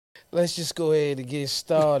Let's just go ahead and get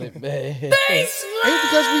started, man. Ain't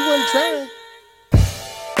because we wasn't trying.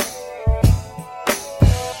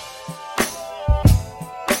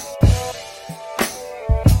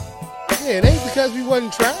 Yeah, it ain't because we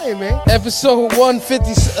wasn't trying, man. Episode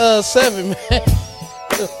 157, man.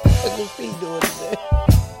 What was he doing today?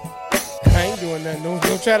 I ain't doing nothing.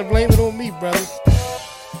 Don't try to blame it on me, brother.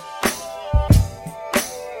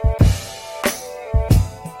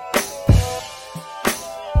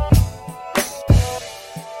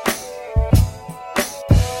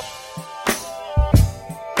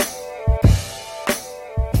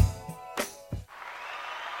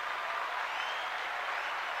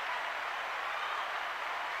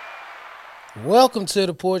 Welcome to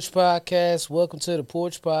the Porch Podcast. Welcome to the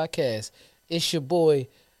Porch Podcast. It's your boy,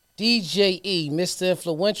 DJ E, Mr.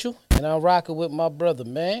 Influential, and I'm rocking with my brother,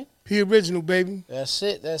 man. He original, baby. That's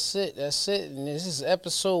it. And this is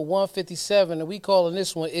episode 157, and we calling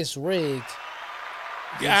this one It's Rigged.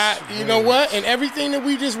 You know what? And everything that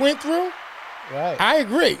we just went through, Right. I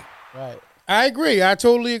agree. Right. I agree. I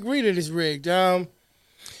totally agree that it's rigged.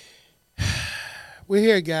 We're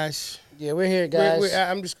here, guys. Yeah, we're here, guys.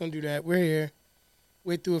 I'm just going to do that. We're here.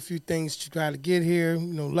 Went through a few things to try to get here.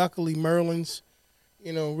 You know, luckily Merlin's,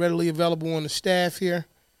 readily available on the staff here.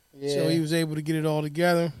 Yeah. So he was able to get it all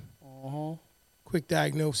together. Uh-huh. Quick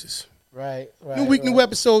diagnosis. Right. New week, new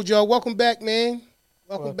episode, y'all. Welcome back, man.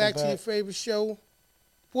 Welcome Welcome back to back. your favorite show,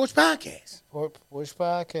 Porch Podcast. Porch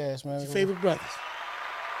Podcast, man. Your favorite brothers.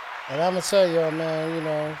 And I'm going to tell y'all,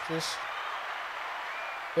 man, just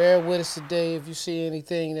bear with us today. If you see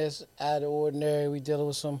anything that's out of the ordinary, we dealing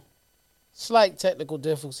with some slight technical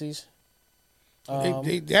difficulties.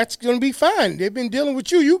 That's going to be fine. They've been dealing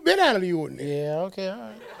with you. You've been out of the ordinary. Yeah, okay, all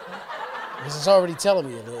right. Because it's already telling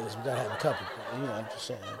me it is. We got to have a couple. I'm just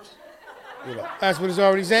saying. That's what it's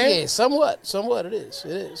already saying? Yeah, somewhat it is.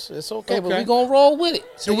 It is. It's okay, but Okay. we're going to roll with it.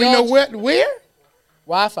 So Do we know where?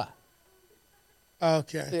 Wi-Fi.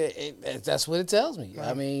 Okay. That's what it tells me.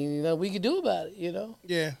 I mean, we can do about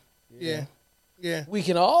it, Yeah. We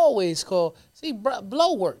can always call. See,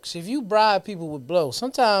 blow works. If you bribe people with blow,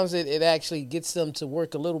 sometimes it actually gets them to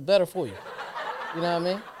work a little better for you. You know what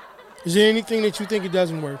I mean? Is there anything that you think it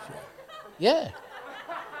doesn't work for? Yeah.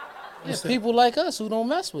 What's that? People like us who don't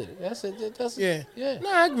mess with it. That's it. That's Yeah. Yeah.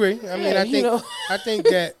 No, I agree. I mean, Yeah, I think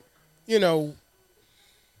that,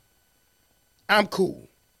 I'm cool.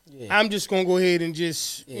 Yeah. I'm just gonna go ahead and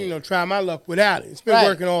just, try my luck without it. It's been Right.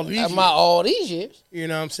 working all these years. All these years. You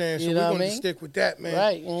know what I'm saying? So You we're know what gonna I just mean? stick with that, man.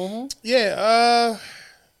 Right. Mm-hmm. Yeah.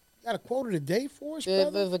 Got a quote of the day for us,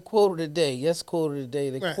 brother? The quote of the day. Yes, quote of the day.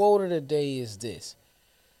 The Right. quote of the day is this.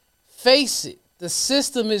 Face it, the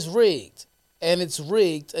system is rigged, and it's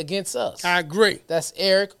rigged against us. I agree. That's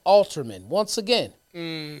Eric Alterman. Once again,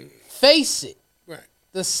 face it, Right.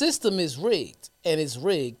 the system is rigged, and it's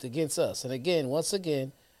rigged against us. And again, once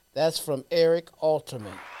again, that's from Eric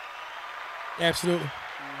Alterman. Absolutely.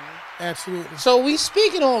 Absolutely. So we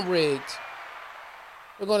speaking on rigged.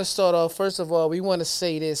 We're going to start off. First of all, we want to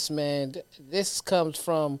say this, man. This comes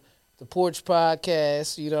from the Porch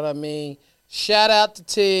Podcast. You know what I mean? Shout out to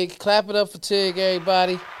Tig. Clap it up for Tig,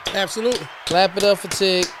 everybody. Absolutely. Clap it up for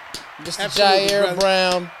Tig. Mr. Absolutely, Jair brother.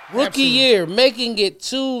 Brown. Rookie Absolutely. year, making it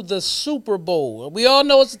to the Super Bowl. We all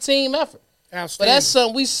know it's a team effort. But Outstanding. that's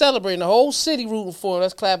something we celebrating. The whole city rooting for him.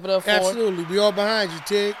 Let's clap it up for him. Absolutely. We all behind you,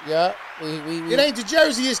 Tig. Yeah. It ain't the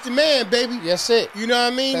jersey, it's the man, baby. That's it. You know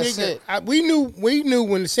what I mean? That's it. We knew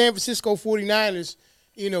when the San Francisco 49ers,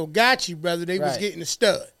 got you, brother. They was Right. getting a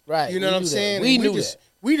stud. Right. You know We what I'm knew that. saying? We And knew just, that.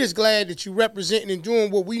 We just glad that you representing and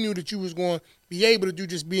doing what we knew that you was going to be able to do,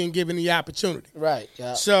 just being given the opportunity. Right.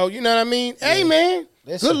 Yeah. So, you know what I mean? Hey, man,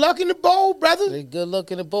 Listen. good luck in the bowl, brother. They good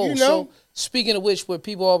luck in the bowl. You know. So, speaking of which, where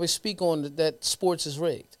people always speak on that sports is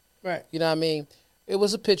rigged. Right. You know what I mean? It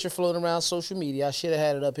was a picture floating around social media. I should have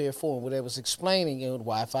had it up here for him, where they was explaining, the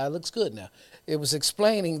Wi-Fi looks good now. It was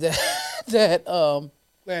explaining that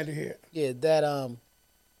Glad to hear.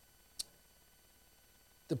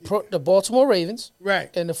 The Baltimore Ravens Right.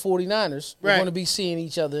 and the 49ers were Right. going to be seeing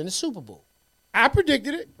each other in the Super Bowl, I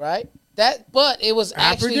predicted it. right? But it was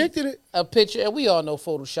I actually predicted it. a picture, and we all know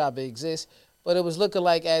Photoshop exists, but it was looking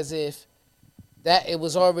like as if that it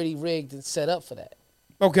was already rigged and set up for that.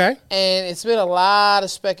 Okay. And it's been a lot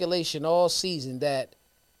of speculation all season that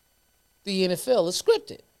the NFL is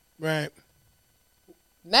scripted. Right.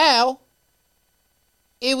 Now,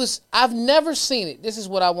 I've never seen it. This is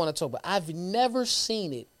what I want to talk about. I've never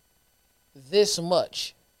seen it this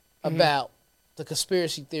much about the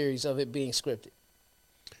conspiracy theories of it being scripted.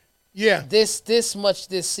 Yeah. This much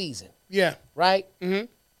this season, Yeah. right? Mm-hmm.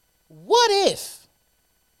 What if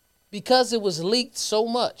because it was leaked so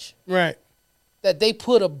much Right. that they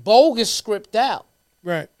put a bogus script out.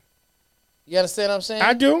 Right. You understand what I'm saying?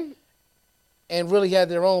 I do. And really had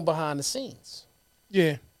their own behind the scenes.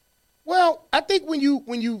 Yeah. Well, I think when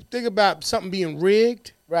you think about something being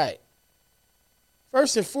rigged, Right.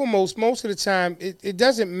 first and foremost, most of the time, it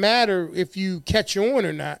doesn't matter if you catch on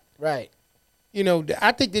or not. Right. You know,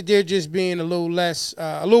 I think that they're just being a little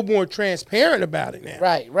more transparent about it now.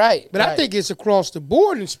 Right. Right. But right. I think it's across the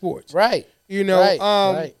board in sports. Right. You know, right.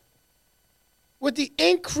 Right. with the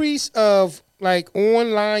increase of like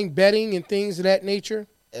online betting and things of that nature,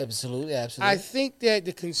 Absolutely. Absolutely. I think that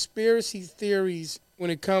the conspiracy theories when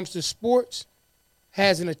it comes to sports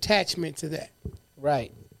has an attachment to that.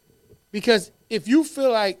 right. Because if you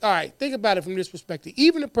feel like, all right, think about it from this perspective.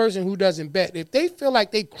 Even a person who doesn't bet, if they feel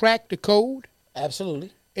like they cracked the code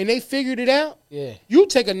Absolutely. and they figured it out, Yeah. you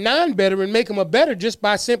take a non-better and make them a better just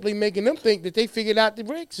by simply making them think that they figured out the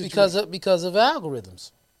rig situation. Because of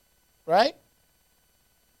algorithms. Right?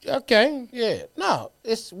 Okay. Yeah. No,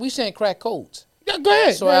 we saying crack codes. Yeah, go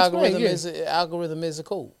ahead. So Yeah, algorithm explain, yeah. algorithm is a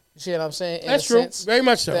code. You see what I'm saying? In That's a true. sense Very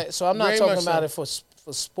much so. so I'm not Very talking much about so. it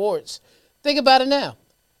for sports. Think about it now.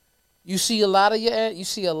 You see a lot of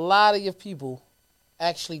your people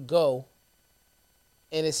actually go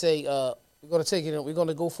and they say we're going to take it. We're going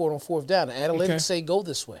to go for it on fourth down. The analytics Okay. say go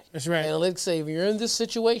this way. That's right. Analytics say if you're in this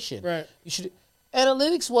situation, Right. you should.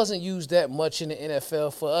 Analytics wasn't used that much in the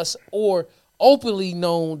NFL for us, or openly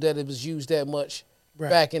known that it was used that much Right.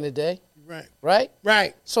 back in the day. Right. Right.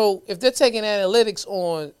 Right. So if they're taking analytics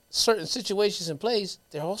on certain situations and plays,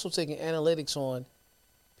 they're also taking analytics on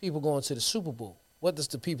people going to the Super Bowl. What does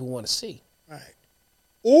the people want to see? Right.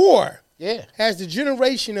 Or Yeah. has the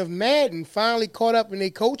generation of Madden finally caught up in their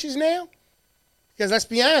coaches now? Because let's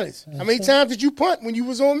be honest, how many times did you punt when you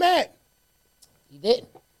was on Madden? He didn't.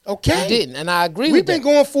 Okay. He didn't, and I agree We've with been that.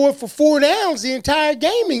 going for it for 4 downs the entire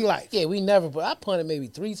gaming life. Yeah, we never. But I punted maybe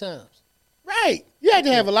 3 times. Right. You had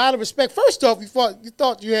to have a lot of respect. First off, you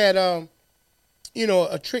thought you had a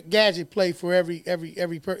trick gadget play for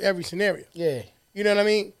every scenario. Yeah. You know what I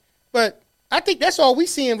mean? But I think that's all we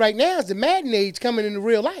seeing right now is the Madden age coming into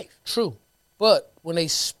real life. True. But when they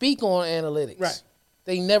speak on analytics, Right.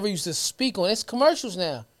 they never used to speak on it's commercials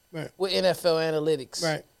now Right. with NFL analytics.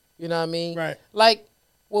 Right. You know what I mean? Right. Like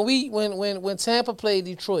when Tampa played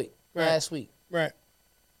Detroit Right. last week, Right.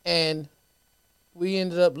 and we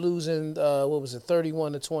ended up losing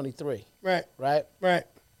 31-23, Right. right? Right.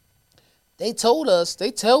 They told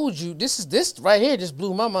you this right here just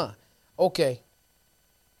blew my mind. Okay.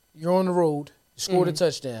 You're on the road, you scored a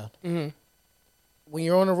touchdown. Mm-hmm. When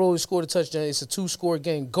you're on the road, you scored a touchdown, it's a 2-score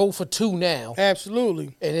game. Go for 2 now.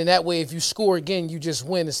 Absolutely. And then that way, if you score again, you just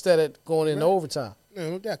win instead of going into overtime.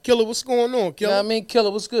 No doubt. Killer, what's going on, You know Killer? what I mean?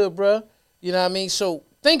 Killer, what's good, bro? You know what I mean? So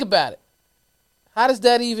think about it. How does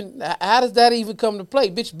that even come to play?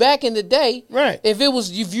 Bitch, back in the day, Right. if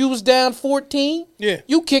you was down 14, Yeah.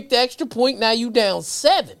 you kicked the extra point, now you down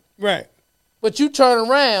 7. Right. But you turn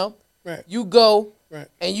around, Right. you go, Right.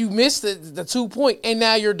 and you miss the 2 point, and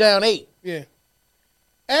now you're down 8. Yeah.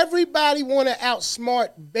 Everybody want to outsmart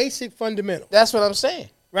basic fundamentals, That's what I'm saying.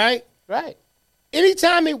 right? Right.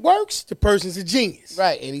 Anytime it works, the person's a genius.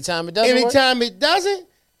 Right. Anytime it doesn't work. Anytime it doesn't,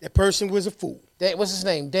 that person was a fool. What's his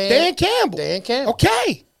name? Dan Campbell. Dan Campbell.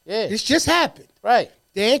 Okay. Yeah. This just happened. Right.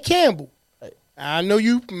 Dan Campbell. Right. I know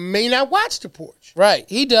you may not watch The Porch. Right.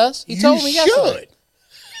 He does. He told me You yesterday. should.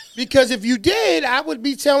 Because if you did, I would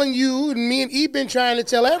be telling you, and me and E been trying to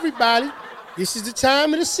tell everybody, this is the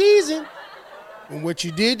time of the season. And what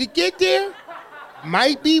you did to get there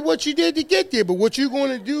might be what you did to get there. But what you're going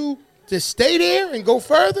to do to stay there and go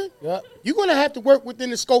further, Yep. you're going to have to work within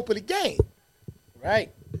the scope of the game.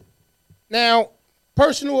 Right. Now,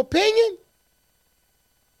 personal opinion,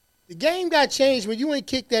 the game got changed when you ain't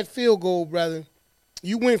kicked that field goal, brother.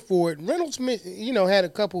 You went for it. Reynolds, had a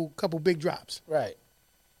couple big drops. Right.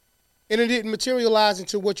 And it didn't materialize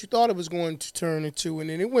into what you thought it was going to turn into. And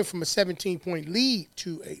then it went from a 17-point lead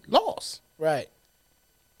to a loss. Right.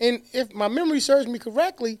 And if my memory serves me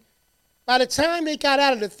correctly, by the time they got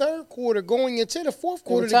out of the third quarter going into the fourth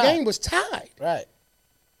quarter, the tied. game was tied. Right.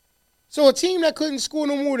 So a team that couldn't score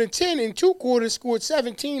no more than 10 in 2 quarters scored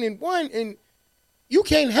 17 in 1. And you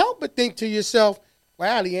can't help but think to yourself,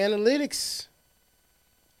 wow, the analytics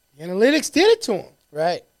did it to them.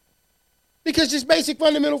 Right. Because just basic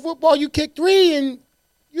fundamental football, you kick 3 and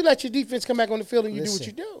you let your defense come back on the field and you do what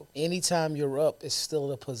you do. Anytime you're up, it's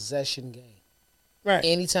still a possession game. Right.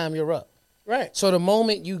 Anytime you're up. Right. So the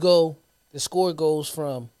moment you go, the score goes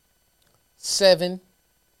from 7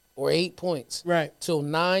 or 8 points Right. till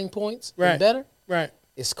 9 points Right. and better, Right.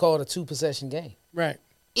 it's called a 2-possession game. Right.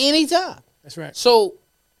 anytime. That's right. So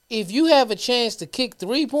if you have a chance to kick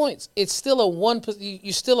 3 points, it's still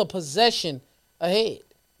you're still a possession ahead.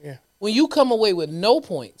 Yeah. When you come away with no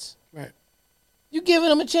points, Right. you're giving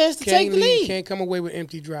them a chance to take the lead. You can't come away with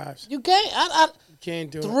empty drives. You can't. You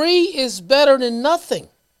can't do it. 3 is better than nothing.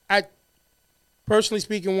 I, personally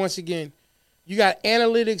speaking, once again, you got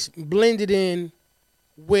analytics blended in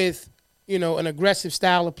with, an aggressive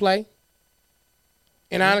style of play.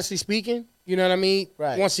 And honestly speaking, you know what I mean?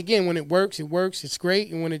 Right. Once again, when it works, it's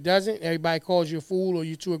great. And when it doesn't, everybody calls you a fool or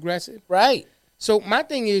you're too aggressive. Right. So my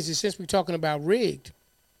thing is since we're talking about rigged,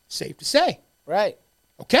 safe to say, Right.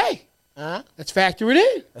 okay, Uh-huh. let's factor it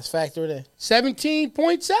in. Let's factor it in. 17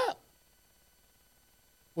 points up.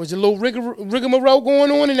 Was a little rigmarole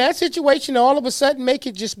going on in that situation to all of a sudden make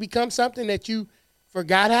it just become something that you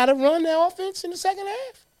forgot how to run the offense in the second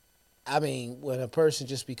half? I mean, when a person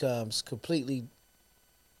just becomes completely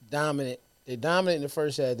dominant, they're dominant in the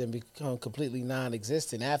first half, then become completely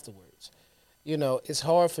non-existent afterwards. It's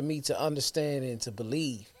hard for me to understand and to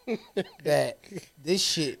believe that this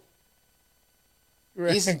shit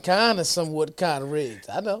isn't somewhat kind of rigged.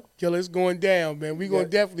 I know. Killer, it's going down, man. We're going to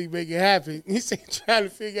definitely make it happen. He's trying to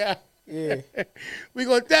figure out. Yeah. We're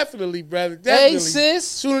going to definitely, brother. Definitely. Hey, sis.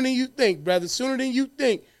 Sooner than you think, brother. Sooner than you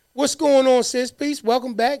think. What's going on, sis? Peace.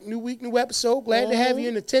 Welcome back. New week, new episode. Glad to have you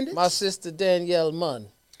in attendance. My sister Danielle Munn.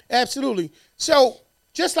 Absolutely. So,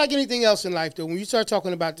 just like anything else in life, though, when you start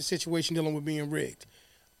talking about the situation dealing with being rigged,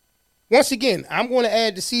 once again, I'm going to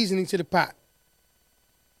add the seasoning to the pot.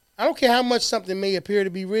 I don't care how much something may appear to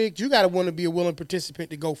be rigged. You got to want to be a willing participant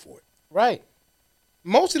to go for it. Right.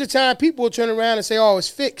 Most of the time, people will turn around and say, oh, it's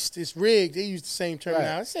fixed, it's rigged. They use the same term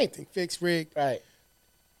now. It's the same thing, fixed, rigged. Right.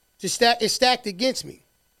 It's stacked against me.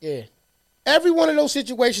 Yeah. Every one of those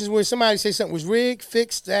situations where somebody say something was rigged,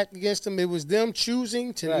 fixed, stacked against them, it was them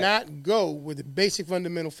choosing to not go with the basic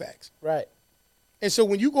fundamental facts. Right. And so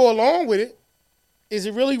when you go along with it, is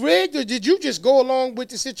it really rigged, or did you just go along with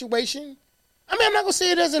the situation? I mean, I'm not going to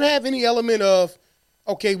say it doesn't have any element of,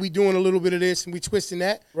 okay, we doing a little bit of this and we twisting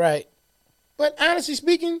that. Right. But honestly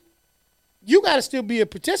speaking, you got to still be a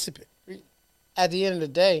participant. At the end of the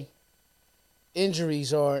day,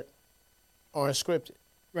 injuries aren't scripted.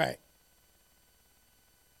 Right.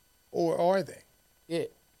 Or are they? Yeah.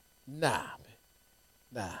 Nah, man.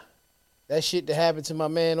 Nah. That shit that happened to my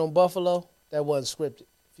man on Buffalo, that wasn't scripted.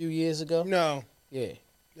 A few years ago. No. Yeah.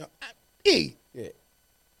 No. Yeah.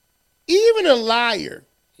 Even a liar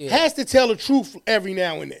has to tell the truth every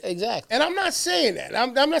now and then. Exactly. And I'm not saying that.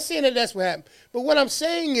 I'm not saying that that's what happened. But what I'm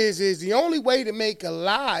saying is the only way to make a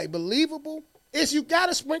lie believable is you got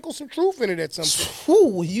to sprinkle some truth in it at some point.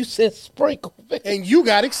 Ooh, you said sprinkle, man. And you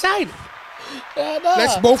got excited. Nah.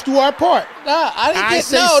 Let's both do our part. Nah, I didn't get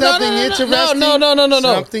something interesting. No.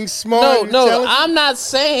 Something smart. No. I'm not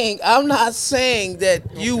saying that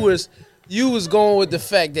you was going with the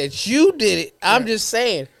fact that you did it. I'm just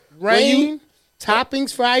saying rain,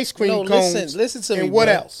 toppings for ice cream cones. Listen to me. And what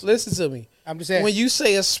else? Listen to me. I'm just saying. When you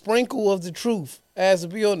say a sprinkle of the truth has to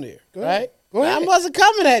be on there, right? Go ahead. I wasn't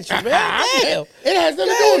coming at you, man. Damn. It has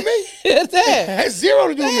nothing to do with me. Damn. It has zero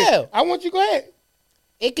to do with me. I want you to go ahead.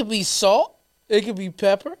 It could be salt. It could be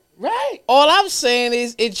pepper. Right. All I'm saying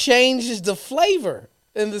is it changes the flavor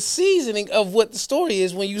and the seasoning of what the story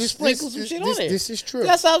is when you sprinkle some shit on there. This is true.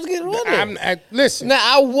 That's how I was getting on there. Listen. Now,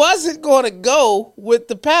 I wasn't going to go with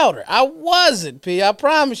the powder. I wasn't, P. I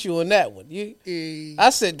promise you on that one. I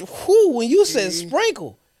said, whoo, when you said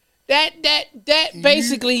sprinkle, that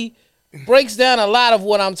basically breaks down a lot of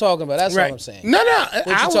what I'm talking about. That's what I'm saying. No.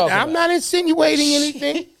 I'm not insinuating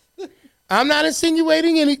anything. I'm not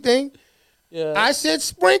insinuating anything. Yeah. I said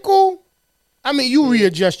sprinkle. I mean, you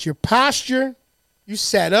readjust your posture. You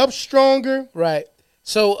sat up stronger. Right.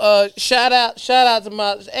 So shout out to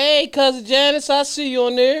my cousin Janice. I see you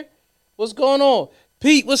on there. What's going on?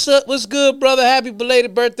 Pete, what's up? What's good, brother? Happy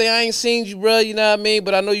belated birthday. I ain't seen you, bro. You know what I mean?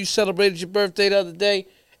 But I know you celebrated your birthday the other day.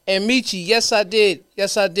 And Michi, yes, I did.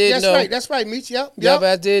 That's right, Michi. Yep.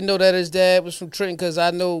 I did know that his dad was from Trenton because I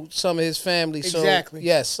know some of his family. Exactly. So,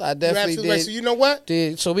 yes, I definitely did. Right. So you know what?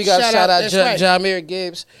 So we got to shout out Jameer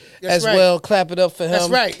Gibbs as well. Clap it up for him. That's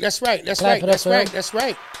right. That's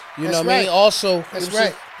right. You know what I mean? Also, that's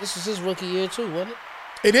right. This was his rookie year too, wasn't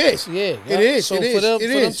it? It is. Yeah. It is. So for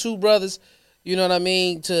them two brothers, you know what I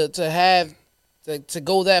mean, to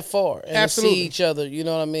go that far and to see each other, you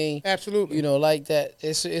know what I mean? Absolutely. You know, like that.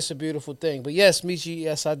 It's a beautiful thing. But yes, Michi,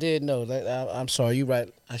 yes, I did know. I'm sorry, you're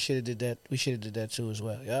right. I should have did that. We should have did that too as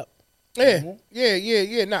well. Yep. Yeah.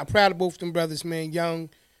 Yeah. Not proud of both of them brothers, man. Young,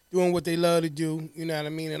 doing what they love to do. You know what I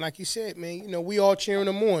mean? And like you said, man, you know, we all cheering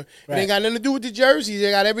them on. It Right. ain't got nothing to do with the jerseys.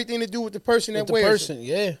 They got everything to do with the person that With the wears person, it.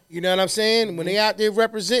 yeah. You know what I'm saying? When they out there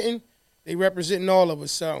representing, they representing all of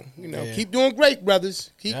us. So, you know, Yeah. keep doing great,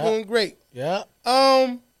 brothers. Keep Yeah. doing great. Yeah.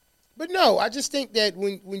 But no, I just think that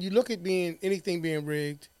when you look at anything being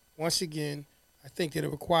rigged, once again, I think that it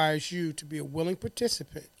requires you to be a willing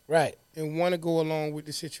participant Right. and want to go along with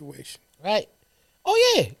the situation. Right.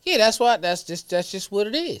 Oh yeah. Yeah, that's just what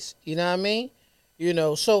it is. You know what I mean? You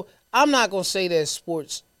know, so I'm not gonna say that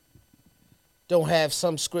sports don't have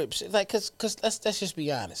some scripts. Like cause let's just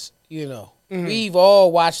be honest. You know. We've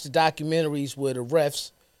all watched the documentaries where the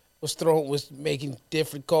refs was making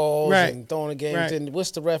different calls Right. and throwing the games. Right. And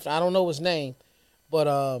what's the ref? I don't know his name,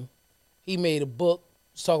 but he made a book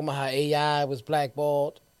talking about how AI was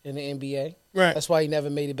blackballed in the NBA. Right. That's why he never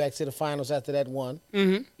made it back to the finals after that one.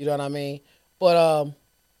 Mm-hmm. You know what I mean? But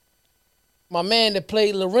my man that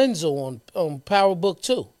played Lorenzo on Power Book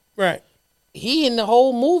 2, Right. he in the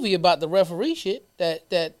whole movie about the referee shit that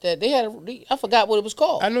they had. I forgot what it was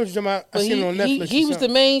called. I know what you're talking about. I But seen it on Netflix. he or was the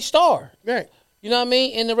something. main star. Right. You know what I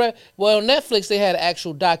mean? In the on Netflix they had an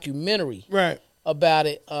actual documentary Right. about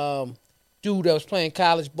it. Dude that was playing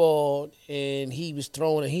college ball and he was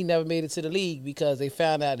throwing it. He never made it to the league because they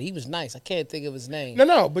found out he was nice. I can't think of his name.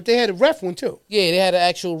 No, but they had a ref one too. Yeah, they had the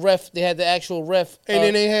actual ref. They had the actual ref. And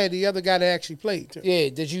then they had the other guy that actually played too. Yeah,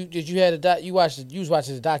 did you had you was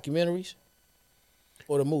watching the documentaries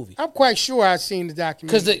or the movie? I'm quite sure I've seen the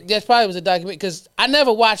documentary. Because that's probably was a documentary. Because I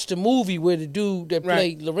never watched the movie where the dude that Right.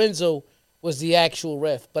 played Lorenzo was the actual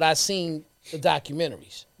ref, but I seen the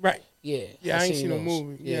documentaries. Right. Yeah, Yeah, I ain't seen no those.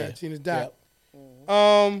 movie. Yeah, I seen the doc.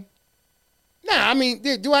 Yep. Nah, I mean,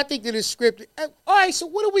 do I think that it's scripted? All right, so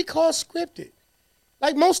what do we call scripted?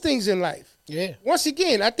 Like most things in life. Yeah, Once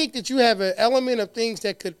again, I think that you have an element of things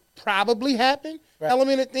that could probably happen, Right.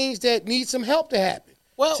 element of things that need some help to happen.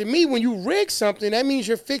 Well- to me, when you rig something, that means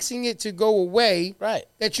you're fixing it to go away right.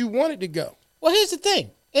 that you want it to go. Well, here's the thing.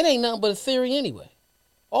 It ain't nothing but a theory anyway.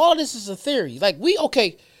 All this is a theory. Like we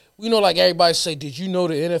know, like everybody say, did you know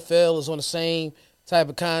the NFL is on the same type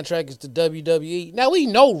of contract as the WWE? Now we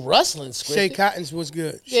know wrestling's Shea scripted. Cottons was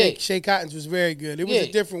good. Yeah. Shea Cottons was very good. It was Yeah.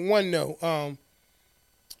 a different one though.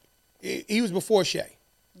 He was before Shea.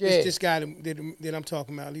 Yeah. This guy that I'm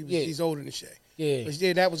talking about. He's older than Shea. Yeah. But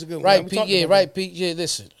yeah, that was a good one. Right, We Pete. talked Yeah, about right, Pete. Yeah,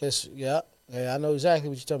 listen. Yeah, I know exactly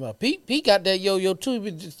what you're talking about. Pete got that yo-yo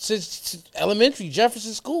too. Since elementary,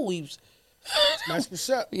 Jefferson School. that. That's what's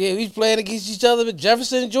up. We was playing against each other with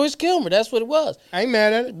Jefferson and Joyce Kilmer. That's what it was. I ain't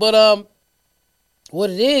mad at it. But what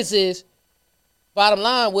it is bottom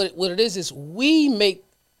line. What it is we make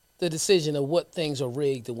the decision of what things are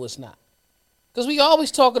rigged and what's not. Because you always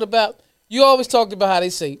talked about how they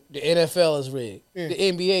say the NFL is rigged, Yeah. the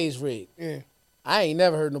NBA is rigged. Yeah. I ain't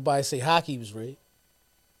never heard nobody say hockey was rigged.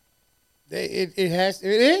 It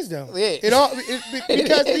is though. Yeah.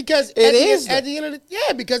 Because It is, at the end of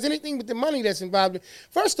the because anything with the money that's involved.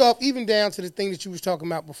 First off, even down to the thing that you was talking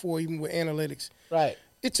about before, even with analytics, Right.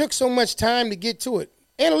 it took so much time to get to it.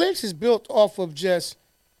 Analytics is built off of just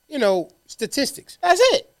statistics. That's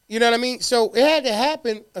it. You know what I mean? So it had to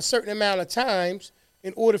happen a certain amount of times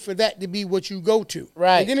in order for that to be what you go to.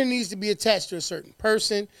 Right. And then it needs to be attached to a certain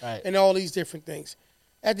person Right. and all these different things.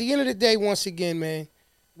 At the end of the day, once again, man,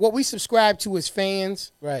 what we subscribe to as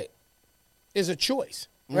fans Right. is a choice,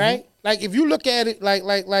 right? Like if you look at it like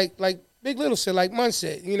Big Little said, like Munn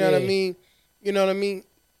said, you know what I Yeah. mean? You know what I mean?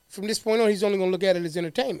 From this point on, he's only going to look at it as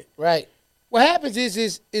entertainment. Right. What happens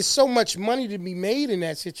is so much money to be made in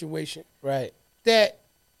that situation Right.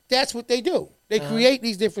 that's what they do. They create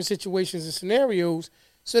these different situations and scenarios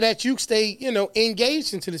so that you stay,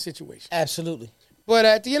 engaged into the situation. Absolutely. But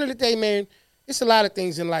at the end of the day, man, it's a lot of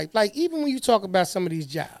things in life. Like even when you talk about some of these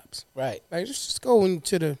jobs, Right. like let's just go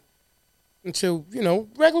into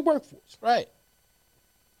regular workforce. Right.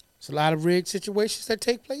 It's a lot of rigged situations that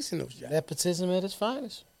take place in those jobs. Nepotism at its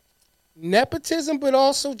finest. Nepotism, but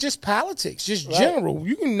also just politics, just Right. general.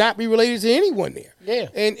 You can not be related to anyone there. Yeah.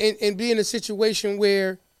 And be in a situation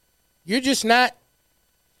where you're just not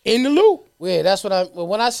in the loop. Yeah, that's what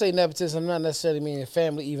when I say nepotism, I'm not necessarily meaning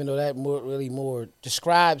family, even though that more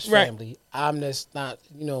describes Right. family. I'm just not,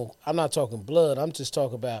 I'm not talking blood. I'm just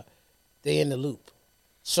talking about they in the loop.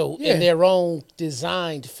 So Yeah. in their own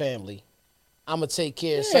designed family, I'm gonna take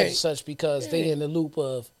care of such and such because they in the loop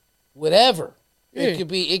of whatever. Yeah. They could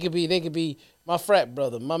be my frat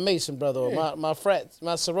brother, my Mason brother, or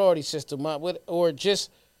my sorority sister,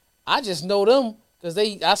 I just know them because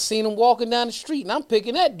I seen them walking down the street and I'm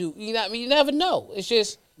picking that dude. You know what I mean? You never know. It's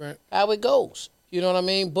just Right. how it goes. You know what I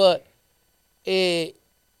mean? But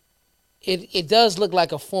it does look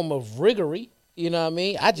like a form of riggery. You know what I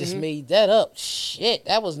mean? I just made that up. Shit,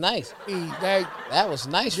 that was nice. That was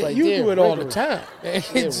nice right you there. You do it all the time.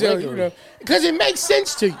 Yeah, so, you know, because it makes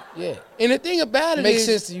sense to you. Yeah. And the thing about it makes is,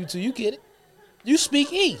 sense to you too. You get it. You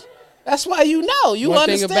speak E. That's why you know. You one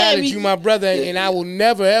understand. Thing about it, you my brother, and I will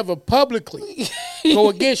never ever publicly go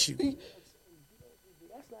against you.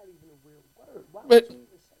 But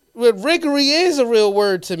riggery is a real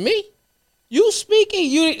word to me. You speak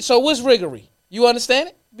E. So what's riggery? You understand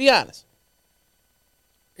it? Be honest.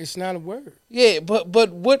 It's not a word. Yeah, but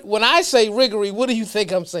what when I say riggery, what do you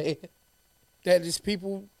think I'm saying? That is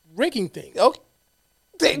people rigging things. Okay.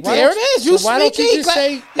 There it is. You so why speak don't you E. just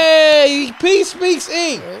say, hey, P speaks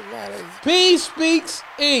E. P speaks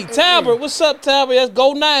E. Talbot, what's up, Talbot? Let's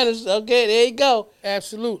go Niners. Okay, there you go.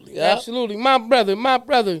 Absolutely. Yep. Absolutely. My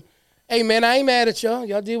brother. Hey, man, I ain't mad at y'all.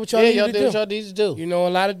 Y'all did what y'all needed to do. Y'all did what y'all needed to do. You know, a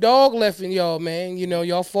lot of dog left in y'all, man. You know,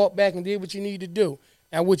 y'all fought back and did what you need to do.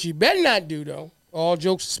 Now, what you better not do, though, all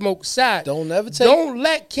jokes smoke aside. Don't Don't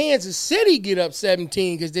let Kansas City get up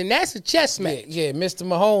 17, because then that's a chess match. Yeah, Mr.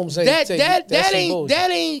 Mahomes That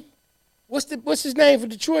ain't what's his name for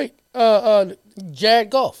Detroit? Jared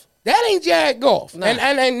Goff. That ain't Jared Goff. Nah.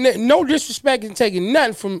 And no disrespect in taking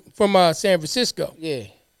nothing from San Francisco. Yeah.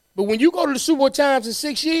 But when you go to the Super Bowl times in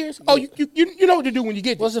 6 years, you know what to do when you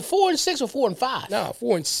get there. Was it 4-6 or 4-5? No,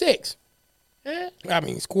 4-6. Yeah. I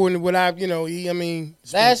mean, it's according to what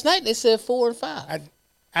Last night they said 4-5.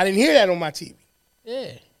 I didn't hear that on my TV.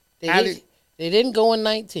 Yeah. They didn't go in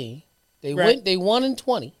 19. They won in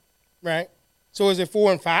 20. Right. So is it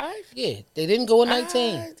 4-5? Yeah. They didn't go in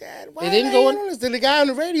 19. They didn't go in. The guy on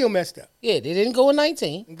the radio messed up. Yeah, they didn't go in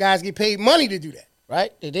 19. Them guys get paid money to do that.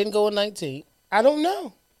 Right? They didn't go in 19. I don't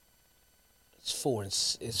know.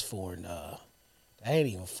 That ain't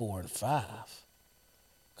even 4-5.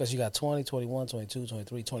 Because you got 20, 21, 22,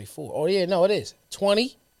 23, 24. Oh, yeah, no, it is.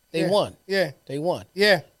 20, they won. Yeah. They won.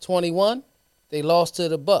 Yeah. 21, they lost to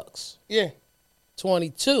the Bucks. Yeah.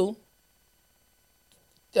 22,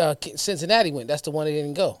 Cincinnati went. That's the one they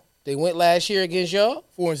didn't go. They went last year against y'all.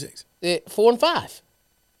 4-6. 4-5.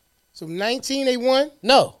 So 19 they won?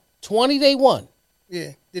 No. 20 they won.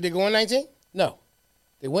 Yeah. Did they go in 19? No.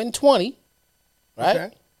 They went in 20. Right?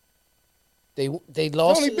 Okay. They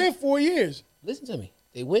lost. It's only been 4 years. Listen to me.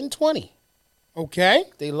 They went in 20. Okay.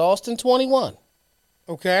 They lost in 21.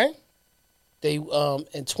 Okay. They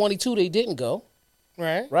in 22 they didn't go.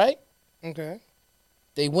 Right. Right? Okay.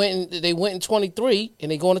 They went in 23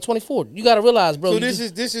 and they going to 24. You got to realize, bro. So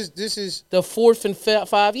this is the fourth in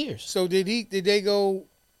 5 years. So did they go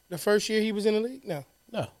the first year he was in the league? No.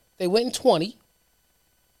 No. They went in 20.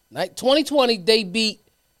 2020 they beat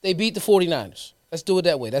the 49ers. Let's do it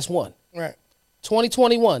that way. That's one. Right.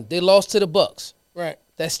 2021 they lost to the Bucks. Right.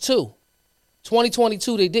 That's two.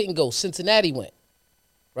 2022 they didn't go. Cincinnati went.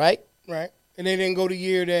 Right? Right. And they didn't go the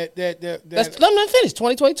year that Let me finish.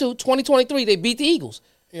 2022, 2023 they beat the Eagles.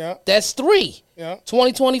 Yeah. That's 3. Yeah.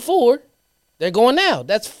 2024 they're going now.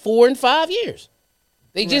 That's 4 and 5 years.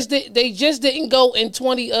 They just didn't go in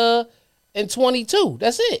 22.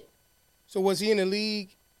 That's it. So was he in the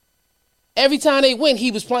league? Every time they win,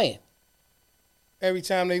 he was playing. Every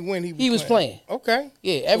time they win, he was playing. Okay.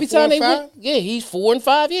 Yeah, every time they win, he's 4 and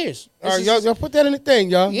 5 years. All right, y'all put that in the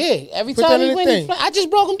thing, y'all. Yeah, every time he win, he's playing. I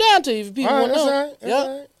just broke him down to you if people want to know. That's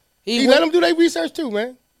all right. He let them do their research too,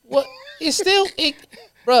 man. Well, it's still,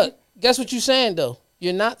 bro, guess what you're saying, though?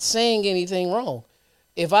 You're not saying anything wrong.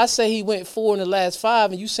 If I say he went 4 in the last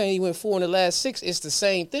 5 and you saying he went 4 in the last 6, it's the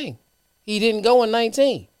same thing. He didn't go in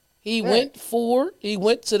 19. He went 4. He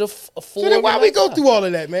went to the 4. So then why we go through all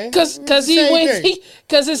of that, man? Because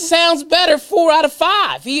it sounds better 4 out of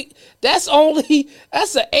 5. That's an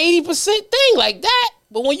 80% thing like that.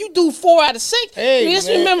 But when you do 4 out of 6,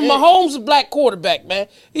 remember Mahomes is a black quarterback, man.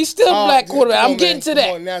 He's still a black quarterback. I'm getting to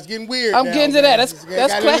that. Now it's getting weird. I'm getting to that. That's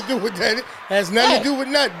nothing to do with that. Has nothing to do with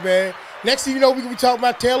nothing, man. Next thing you know, we can be talking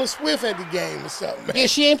about Taylor Swift at the game or something, man. Yeah,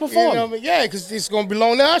 she ain't performing. You know what I mean? Yeah, because it's going to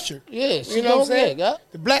belong to Usher. Yeah, you know what I'm saying? Yeah.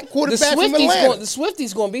 The black quarterback from Atlanta. The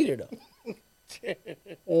Swifties going to be there, though.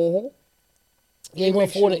 Yeah, he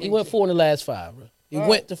went 4 in the last 5, bro. He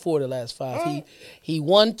went to 4 in the last 5. He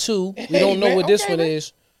won 2. We don't know what this one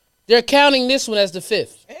is. They're counting this one as the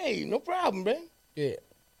 5th. Hey, no problem, man. Yeah.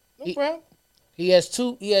 No problem. He has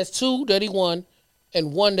two that he won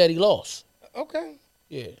and 1 that he lost. Okay.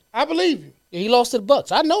 Yeah. I believe you. Yeah, he lost to the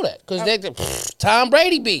Bucks. I know that because Tom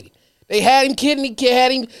Brady beat him. They had him kidding. He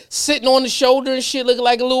had him sitting on the shoulder and shit, looking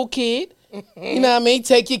like a little kid. You know what I mean?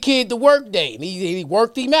 Take your kid to work day. And he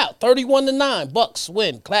worked him out. 31-9. Bucks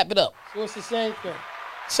win. Clap it up. So it's the same thing.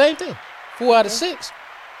 Same thing. 4 out of 6.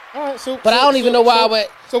 All right, But I don't even know why.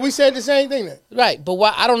 So we said the same thing then. Right, but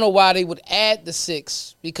why? I don't know why they would add the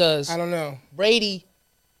 6 because I don't know. Brady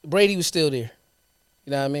was still there.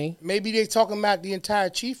 You know what I mean? Maybe they talking about the entire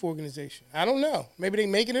Chief organization. I don't know. Maybe they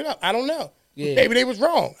making it up. I don't know. Yeah. Maybe they was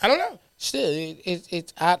wrong. I don't know. Still,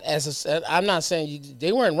 I'm not saying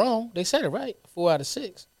they weren't wrong. They said it right. 4 out of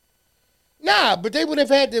 6. Nah, but they would have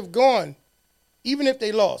had to have gone, even if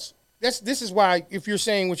they lost. This is why, if you're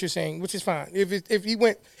saying what you're saying, which is fine. If he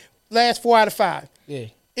went last 4 out of 5. Yeah.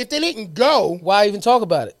 If they didn't go, Why even talk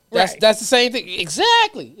about it? Right. That's the same thing.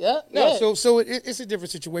 Exactly. Yeah. no. Yeah. So it's a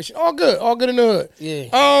different situation. All good in the hood.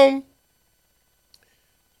 Yeah.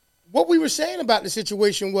 What we were saying about the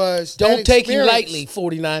situation was Don't take you experience- lightly,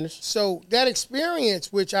 49ers. So that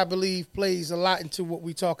experience, which I believe plays a lot into what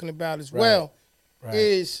we're talking about as well, Right.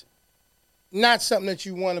 is not something that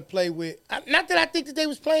you want to play with. Not that I think that they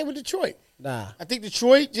was playing with Detroit. Nah. I think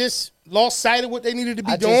Detroit just lost sight of what they needed to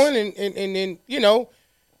be doing, and then,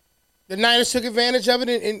 the Niners took advantage of it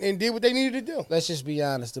and did what they needed to do. Let's just be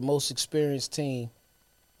honest. The most experienced team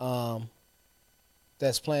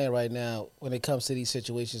that's playing right now when it comes to these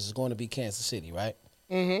situations is going to be Kansas City, right?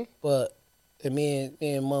 Mm-hmm. But and me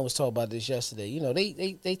and Mom was talking about this yesterday. You know,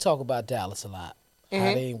 they talk about Dallas a lot. How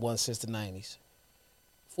they ain't won since the 90s.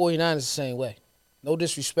 49ers the same way. No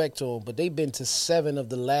disrespect to them, but they've been to 7 of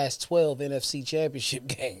the last 12 NFC championship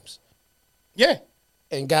games. Yeah.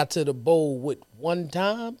 And got to the bowl with 1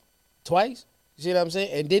 time, twice. You see what I'm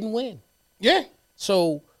saying? And didn't win. Yeah.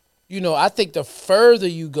 So, I think the further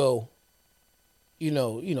you go,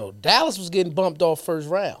 Dallas was getting bumped off first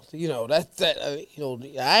round.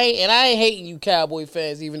 I ain't hating you Cowboy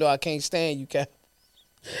fans, even though I can't stand you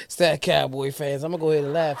Cowboy fans. I'm gonna go ahead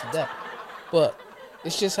and laugh at that. But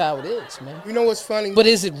it's just how it is, man. You know what's funny? But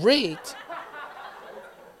is it rigged?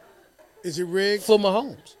 Is it rigged? For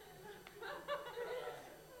Mahomes?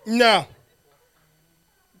 No.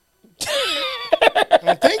 I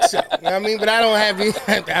don't think so. You know what I mean? But I don't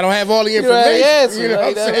have all the information. Right, yes, you know what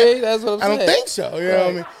I'm I saying? mean? That's what I'm I saying. don't think so. You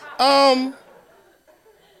know what I mean?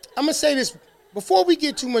 I'm gonna say this before we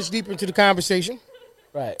get too much deeper into the conversation.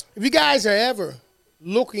 Right. If you guys are ever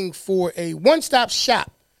looking for a one-stop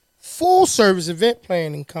shop, full-service event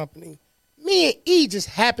planning company, me and E just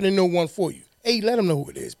happen to know one for you. Hey, let them know who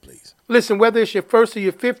it is, please. Listen, whether it's your first or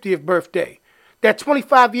your 50th birthday, that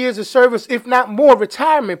 25 years of service, if not more,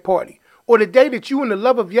 retirement party, or the day that you and the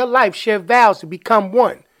love of your life share vows to become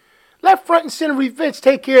one, let Front and Center Events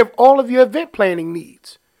take care of all of your event planning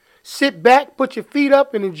needs. Sit back, put your feet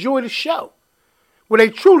up, and enjoy the show, where they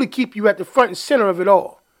truly keep you at the front and center of it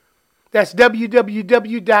all. That's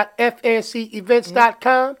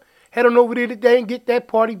www.fncevents.com. Head on over there today and get that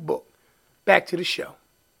party booked. Back to the show.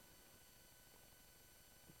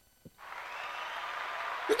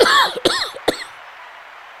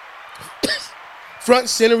 Front and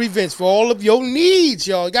Center Events for all of your needs,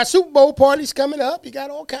 y'all. You got Super Bowl parties coming up. You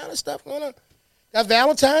got all kind of stuff going on. Got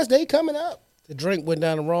Valentine's Day coming up. The drink went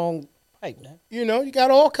down the wrong pipe, man. You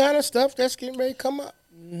got all kind of stuff that's getting ready to come up.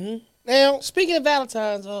 Mm-hmm. Now, Speaking of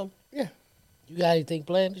Valentine's, yeah, you got anything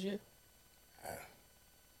planned this year?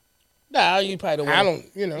 Nah, you probably don't. I wanna,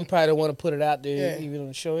 don't. You probably don't want to put it out there, Yeah. even on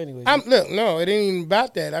the show anyway. Look, no, it ain't even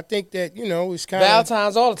about that. I think that it's kind of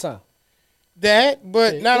Valentine's all the time. that,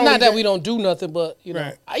 but Yeah. not only that we don't do nothing, but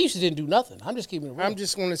Right. I used to didn't do nothing. I'm just keeping it real. I'm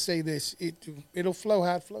just going to say this: it'll flow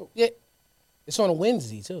how it flows. Yeah, it's on a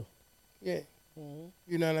Wednesday too. Yeah,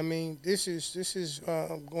 you know what I mean. This is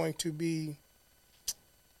going to be,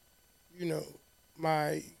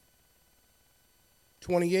 my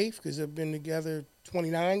 28th because I've been together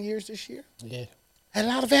 29 years this year. Yeah, Had a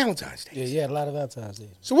lot of Valentine's Days. yeah, a lot of Valentine's Day.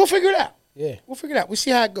 So we'll figure it out. Yeah, We'll figure it out. We'll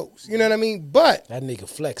see how it goes. You know what I mean? But that nigga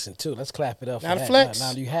flexing too. Let's clap it up. Not for a that. flex.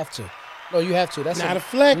 Now you have to. No, you have to. That's Not a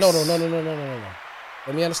flex. No.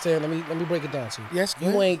 Let me understand. Let me break it down to you. Yes, go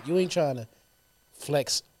you ahead. ain't trying to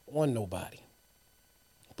flex on nobody,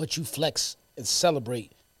 but you flex and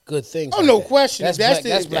celebrate good things. oh, like no that. question. If that's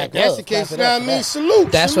black the love. case, Clap you it know up what I for mean? that.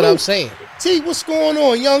 Salute. That's salute. what I'm saying. T, what's going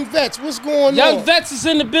on? Young vets, what's going on? Young vets is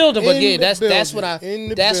in the building, but In yeah, the that's building. what In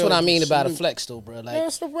the that's what I building. mean about a Salute. flex, though, bro. Like,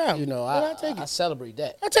 That's no problem. I take it. I celebrate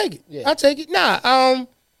that. I take it. Yeah. I take it. Nah,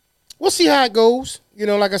 we'll see how it goes.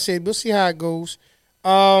 Like I said, we'll see how it goes.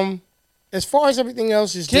 As far as everything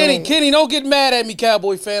else is doing, Kenny, don't get mad at me,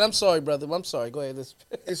 Cowboy fan. I'm sorry, brother. I'm sorry. Go ahead.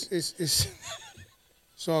 it's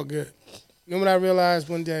all good. You know what I realized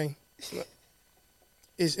one day?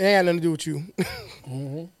 It ain't got nothing to do with you.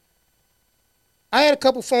 Mm-hmm. I had a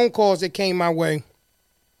couple phone calls that came my way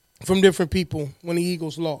from different people when the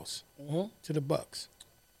Eagles lost to the Bucks.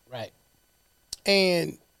 Right.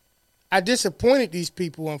 And I disappointed these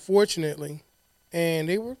people, unfortunately, and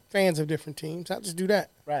they were fans of different teams. I'll just do that.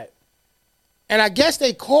 Right. And I guess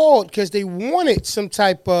they called because they wanted some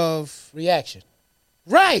type of Reaction.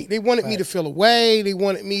 right. They wanted me Right. to feel away. They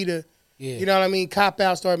wanted me to, Yeah. you know what I mean, cop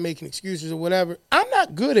out, start making excuses or whatever. I'm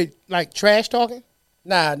not good at like trash talking.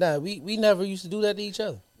 Nah. We never used to do that to each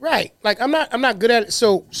other. Right. Like I'm not good at it.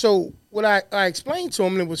 So what I explained to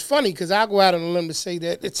him, and it was funny because I go out on a limb to say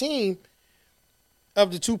that the team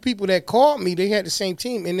of the two people that called me, they had the same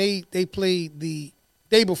team, and they played the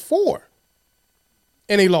day before,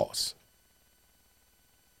 and they lost.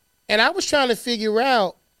 And I was trying to figure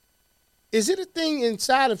out, is it a thing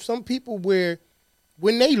inside of some people where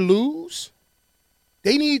when they lose,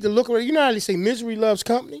 they need to look around? You know how they say misery loves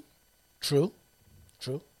company? True.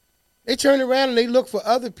 They turn around and they look for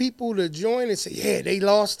other people to join and say, yeah, they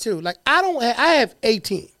lost too. Like, I have a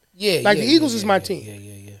team. Yeah. Like, yeah, the Eagles yeah, is my yeah, team.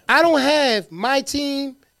 Yeah. I don't have my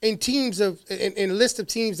team and teams of in a list of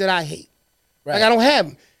teams that I hate. Right. Like, I don't have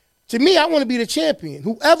them. To me, I want to be the champion.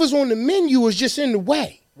 Whoever's on the menu is just in the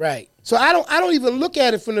way. Right. So I don't even look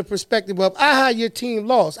at it from the perspective of, your team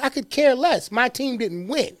lost. I could care less. My team didn't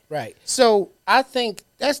win. Right. So I think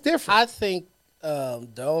that's different. I think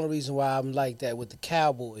the only reason why I'm like that with the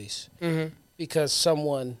Cowboys, because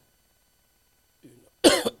someone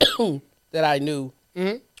that I knew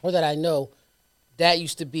or that I know, that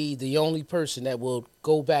used to be the only person that will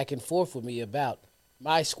go back and forth with me about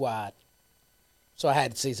my squad. So I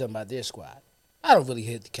had to say something about their squad. I don't really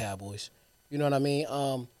hate the Cowboys. You know what I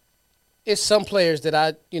mean? It's some players that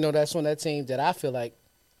that's on that team that I feel like,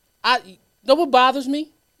 know what bothers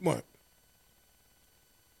me? What?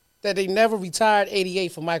 That they never retired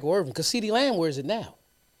 88 for Michael Irvin, because CeeDee Lamb wears it now.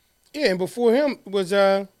 Yeah, and before him was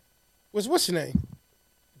what's his name?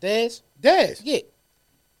 Dez? Dez. Yeah.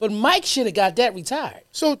 But Mike should have got that retired.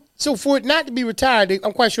 So for it not to be retired,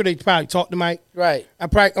 I'm quite sure they probably talked to Mike. Right. I'm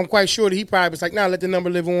quite sure that he probably was like, let the number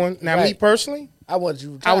live on. Now, me Right. personally, I wanted you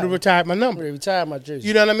to retire. I would have retired my I would number. have retired my jersey.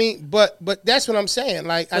 You know what I mean? But that's what I'm saying.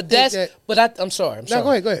 Like, but I'm sorry. No,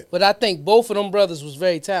 go ahead. But I think both of them brothers was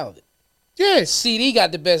very talented. Yes. CD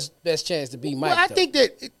got the best chance to beat Mike. Well, I though. think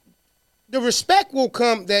that the respect will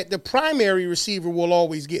come that the primary receiver will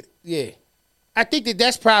always get it. Yeah. I think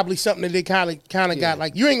that's probably something that they kind of Yeah. got.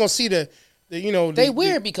 Like, you ain't gonna see the They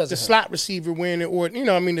wear it because the of him. slot receiver wearing it, or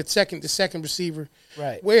the second receiver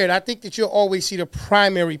Right. wear it. I think that you'll always see the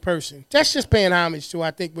primary person. That's just paying homage to,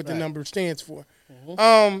 I think, what the Right. number stands for.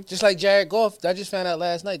 Just like Jared Goff, I just found out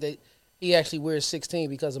last night that he actually wears 16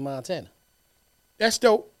 because of Montana. That's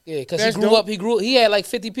dope. Yeah, because That's he grew dope. up. He had like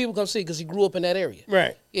 50 people come see because he grew up in that area.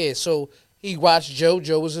 Right. Yeah, so he watched Joe.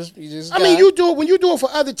 Joe was just I mean, when you do it for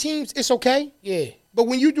other teams, it's okay. Yeah. But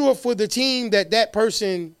when you do it for the team that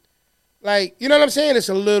person, like, you know what I'm saying? It's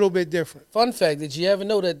a little bit different. Fun fact: did you ever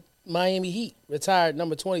know that Miami Heat retired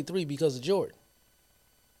number 23 because of Jordan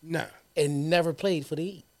Nah. and never played for the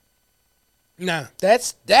Heat? Nah.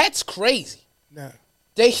 That's crazy. Nah.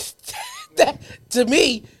 They that to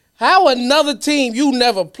me, how another team you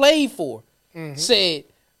never played for said,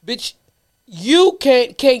 "Bitch, you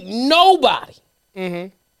can't nobody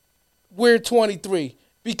wear 23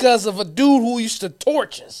 because of a dude who used to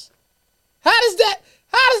torch us." How does that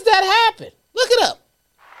happen? Look it up.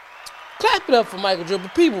 Clap it up for Michael Jordan.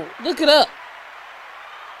 But people, look it up.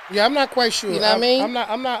 Yeah, I'm not quite sure. You know what I mean?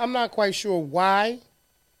 I'm not quite sure why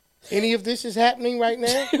any of this is happening right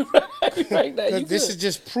now. Right now, you This good. is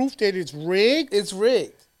just proof that it's rigged. It's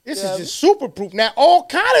rigged. This Yeah. is just super proof. Now, all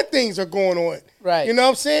kind of things are going on. Right. You know what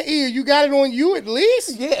I'm saying? Either you got it on you at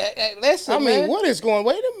least. Yeah, listen, I mean, man. what is going?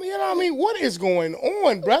 Wait a minute. You know what I mean? What is going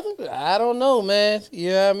on, brother? I don't know, man. You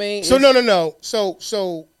know what I mean? So It's- no.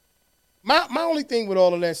 So my only thing with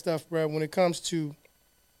all of that stuff, bro, when it comes to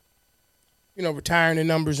retiring the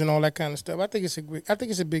numbers and all that kind of stuff, I think it's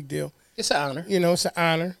a big deal. It's an honor. It's an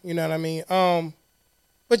honor. You know what I mean?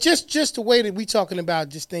 But just the way that we talking about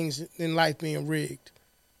just things in life being rigged.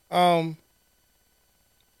 All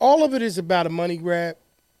of it is about a money grab.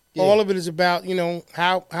 Yeah. All of it is about,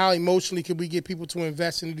 how emotionally could we get people to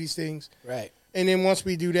invest into these things? Right. And then once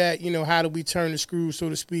we do that, how do we turn the screws, so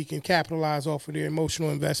to speak, and capitalize off of their emotional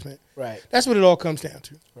investment? Right. That's what it all comes down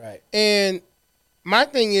to. Right. And my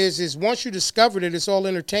thing is once you discover that it's all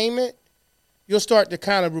entertainment, you'll start to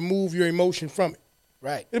kind of remove your emotion from it.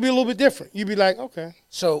 Right. It'll be a little bit different. You'll be like, okay,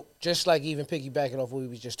 So just like even piggybacking off what we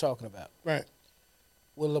was just talking about, right.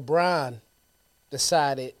 when LeBron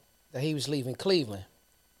decided that he was leaving Cleveland,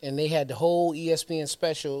 and they had the whole ESPN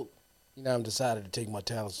special, I'm decided to take my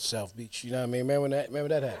talents to South Beach. You know what I mean? Remember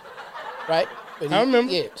that happened, right? But I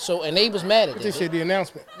remember. Yeah. So and they was mad at They that. said the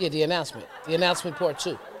announcement. Yeah, the announcement part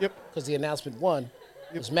 2. Yep. Because the announcement 1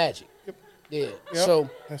 was Magic. Yep. Yeah. Yep. So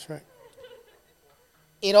That's right.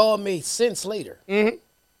 it all made sense later. Mm-hmm.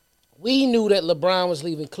 We knew that LeBron was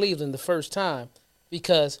leaving Cleveland the first time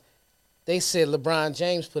because they said LeBron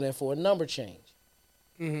James put in for a number change.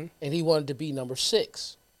 Mm-hmm. And he wanted to be number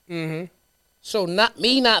 6. Mm-hmm. So not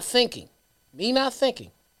thinking,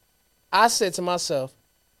 I said to myself,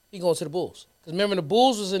 he going to the Bulls. Because remember, the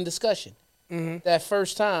Bulls was in discussion that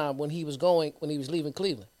first time when he was leaving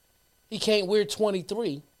Cleveland. He can't wear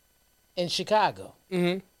 23 in Chicago.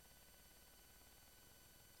 Mm-hmm.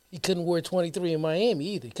 He couldn't wear 23 in Miami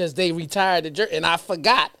either because they retired the jersey. And I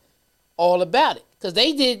forgot all about it because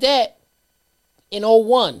they did that in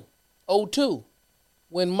 01, 02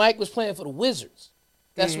 when Mike was playing for the Wizards.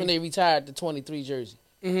 That's when they retired the 23 jersey.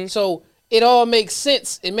 Mm-hmm. So it all makes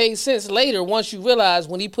sense. It made sense later once you realize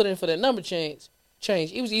when he put in for that number change,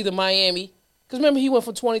 it was either Miami. Because remember, he went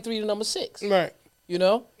from 23 to number 6. Right. You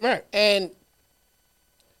know? Right. And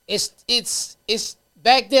it's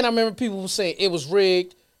back then I remember people were saying it was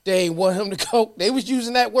rigged. They ain't want him to go. They was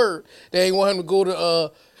using that word. They ain't want him to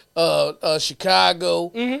go to Chicago.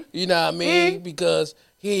 Mm-hmm. You know what I mean? Mm-hmm. Because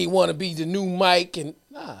he ain't want to be the new Mike. And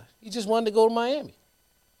he just wanted to go to Miami.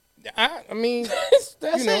 I mean,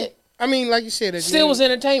 that's it. I mean, like you said, still was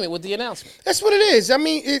entertainment with the announcement. That's what it is. I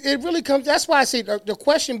mean, it really comes. That's why I say the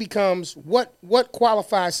question becomes what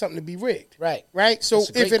qualifies something to be rigged. Right. Right. So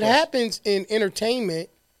if it happens in entertainment,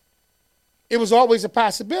 it was always a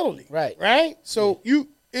possibility. Right. Right. So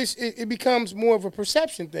it becomes more of a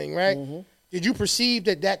perception thing, right? Mm-hmm. Did you perceive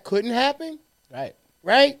that couldn't happen? Right.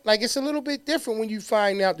 Right? Like, it's a little bit different when you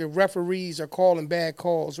find out that referees are calling bad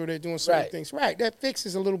calls or they're doing certain things. Right. That fix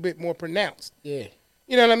is a little bit more pronounced. Yeah.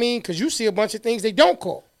 You know what I mean? Because you see a bunch of things they don't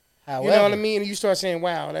call. However, you know what I mean? And you start saying,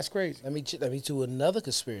 wow, that's crazy. Let me do another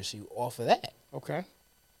conspiracy off of that. Okay.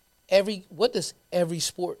 What does every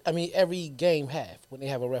game have when they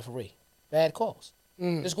have a referee? Bad calls.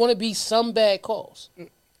 Mm. There's going to be some bad calls.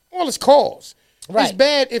 Well, it's calls. Right. It's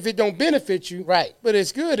bad if it don't benefit you. Right. But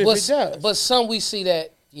it's good if it does. But some we see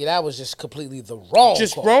that, that was just completely the wrong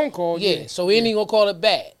call. Wrong call, yeah. So we ain't even going to call it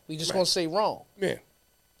bad. We just going to say wrong. Yeah.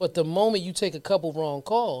 But the moment you take a couple wrong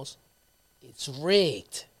calls, it's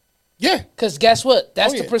rigged. Yeah. Because guess what?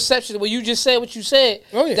 That's the perception. When you just said what you said,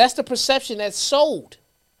 that's the perception that's sold.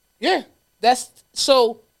 Yeah.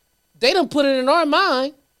 So they done put it in our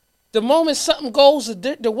mind. The moment something goes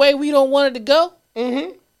the way we don't want it to go,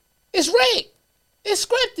 it's rigged. It's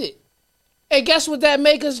scripted. And guess what that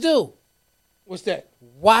make us do? What's that?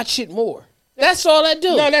 Watch it more. That's all I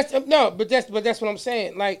do. But that's what I'm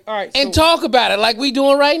saying. Like, all right. And talk about it like we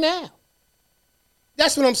doing right now.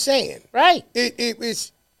 That's what I'm saying. Right.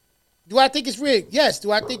 It's. Do I think it's rigged? Yes.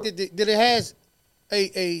 Do I think that it has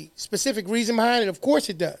a specific reason behind it? Of course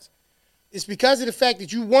it does. It's because of the fact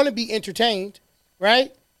that you want to be entertained,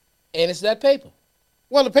 right? And it's that paper.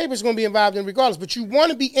 Well, the paper's going to be involved in regardless, but you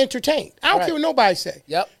want to be entertained. I don't care what nobody say.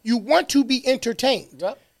 Yep. You want to be entertained.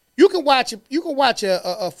 Yep. You can watch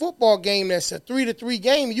a football game that's a 3-3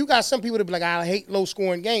 game, and you got some people that be like, I hate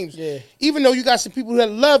low-scoring games. Yeah. Even though you got some people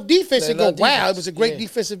that love defense and go, wow, it was a great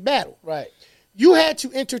defensive battle. Right. You had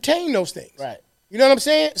to entertain those things. Right. You know what I'm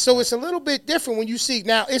saying? So it's a little bit different when you see.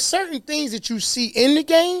 Now, it's certain things that you see in the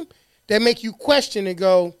game that make you question and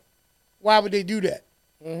go, why would they do that?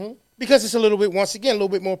 Mm-hmm. Because it's a little bit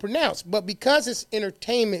more pronounced. But because it's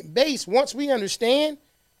entertainment-based, once we understand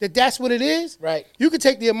that that's what it is, right? You can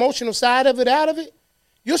take the emotional side of it out of it.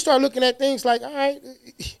 You'll start looking at things like, all right,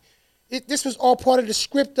 this was all part of the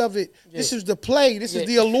script of it. Yeah. This is the play. This is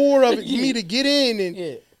the allure of it for me to get in.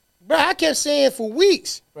 And bro, I kept saying for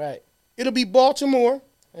weeks, right? It'll be Baltimore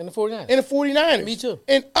and the 49ers. Me too.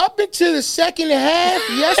 And up until the second half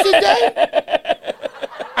yesterday,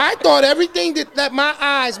 I thought everything that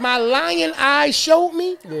my lion eyes showed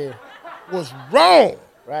me was wrong.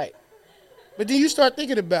 Right. But then you start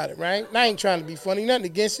thinking about it, right? And I ain't trying to be funny, nothing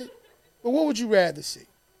against it. But what would you rather see?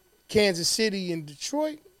 Kansas City and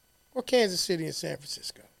Detroit or Kansas City and San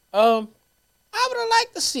Francisco? I would have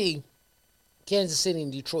liked to see Kansas City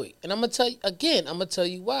and Detroit. And I'm going to tell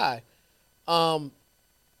you why. Only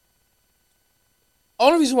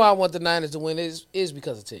reason why I want the Niners to win is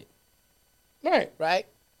because of Tig. Right. Right?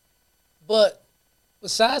 But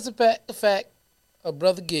besides the fact of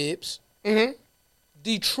Brother Gibbs,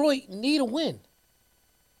 Detroit need a win.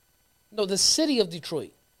 No, the city of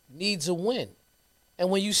Detroit needs a win. And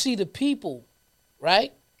when you see the people,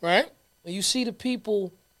 right? Right. When you see the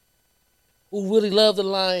people who really love the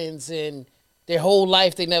Lions and their whole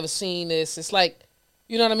life they never seen this, it's like,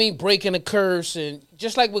 you know what I mean, breaking a curse. And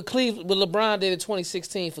just like what LeBron did in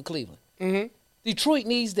 2016 for Cleveland. Mm-hmm. Detroit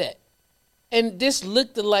needs that. And this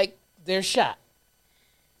looked like their shot.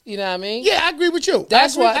 You know what I mean? Yeah, I agree with you.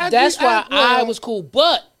 That's I agree- why. That's why I well, was cool.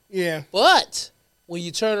 But Yeah. when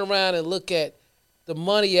you turn around and look at the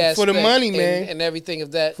money aspect For the money, and, man. and everything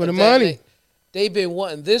of that, For the of money. they've been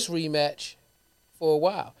wanting this rematch for a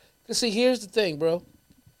while. Cause see, here's the thing, bro.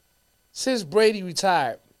 Since Brady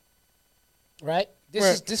retired, right?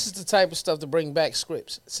 This is the type of stuff to bring back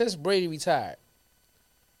scripts. Since Brady retired,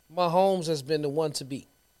 Mahomes has been the one to beat.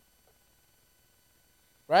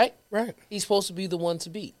 Right? Right. He's supposed to be the one to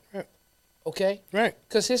beat. Right. Okay? Right.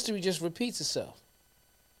 Because history just repeats itself.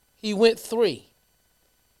 He went 3.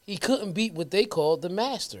 He couldn't beat what they called the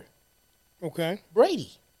master, Okay.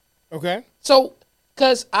 Brady. Okay. So,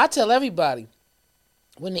 because I tell everybody,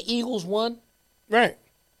 when the Eagles won, Right.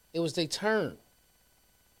 it was their turn.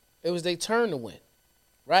 It was their turn to win.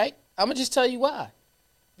 Right? I'm going to just tell you why.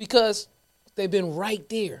 Because they've been right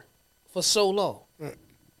there for so long. Right.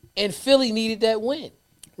 And Philly needed that win.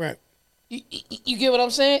 Right. You get what I'm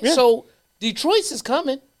saying? Yeah. So Detroit's is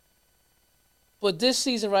coming. But this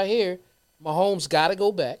season right here, Mahomes got to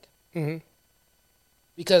go back. Mm-hmm.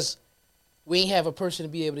 Because we ain't have a person to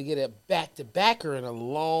be able to get a back-to-backer in a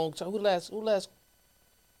long time. Who last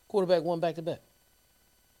quarterback won back-to-back?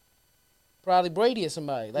 Probably Brady or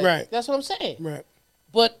somebody. Like, Right. That's what I'm saying. Right.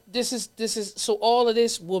 But this is so all of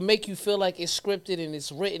this will make you feel like it's scripted and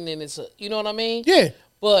it's written and it's you know what I mean? Yeah.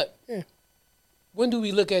 But Yeah. when do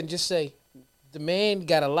we look at it and just say the man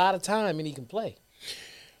got a lot of time and he can play?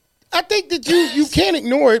 I think that you can't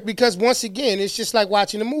ignore it because once again, it's just like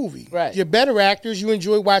watching a movie. Right. You're better actors, you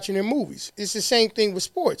enjoy watching their movies. It's the same thing with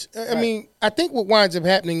sports. I Right. mean, I think what winds up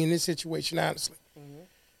happening in this situation, honestly,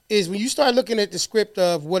 is when you start looking at the script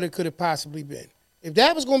of what it could have possibly been. If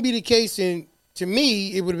that was going to be the case, then to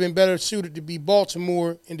me, it would have been better suited to be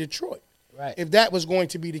Baltimore and Detroit. Right. If that was going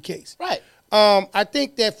to be the case. Right. I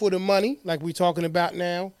think that for the money, like we're talking about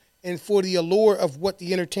now, and for the allure of what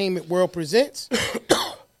the entertainment world presents,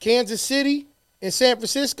 Kansas City and San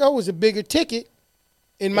Francisco is a bigger ticket,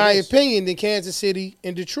 in my opinion, than Kansas City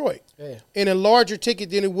and Detroit. Yeah. And a larger ticket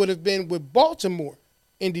than it would have been with Baltimore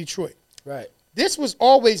and Detroit. Right. This was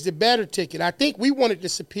always the better ticket. I think we wanted the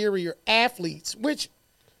superior athletes, which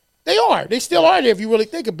they are. They still are there if you really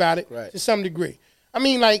think about it Right. to some degree. I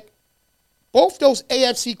mean, like, both those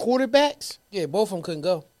AFC quarterbacks Yeah, both of them couldn't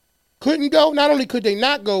go. couldn't go. Not only could they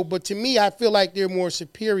not go, but to me, I feel like they're more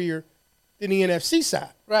superior than the NFC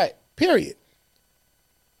side, Right. period.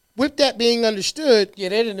 With that being understood, Yeah,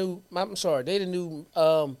 they the new. I'm sorry, they the new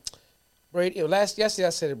Brady. Yesterday I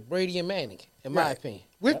said it, Brady and Manning, in my Right. opinion.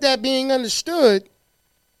 with that being understood,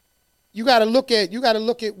 you got to look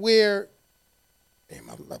at where.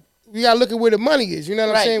 You got to look at where the money is. You know what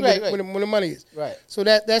I'm Right, saying? right, Where the money is. Right. So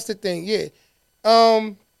that's the thing. Yeah.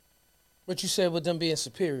 But you said with them being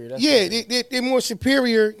superior. That's Yeah, what- they're more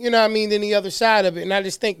superior, you know what I mean, than the other side of it. And I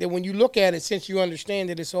just think that when you look at it, since you understand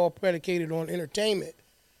that it's all predicated on entertainment,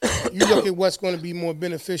 you look at what's going to be more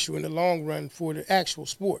beneficial in the long run for the actual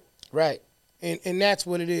sport. right. And that's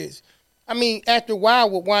what it is. I mean, after a while,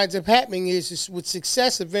 what winds up happening is with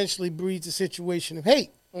success eventually breeds a situation of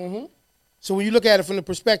hate. Mm-hmm. So when you look at it from the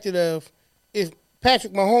perspective of if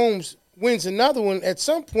Patrick Mahomes wins another one, at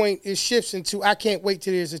some point it shifts into I can't wait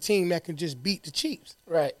till there's a team that can just beat the Chiefs.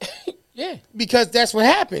 Right. Yeah. Because that's what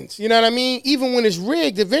happens. You know what I mean? Even when it's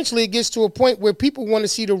rigged, eventually it gets to a point where people want to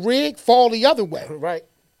see the rig fall the other way. Right.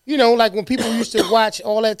 You know, like when people used to watch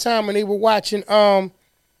all that time when they were watching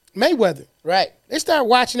Mayweather. Right. They started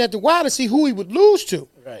watching at the wire to see who he would lose to.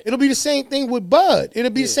 Right. It'll be the same thing with Bud.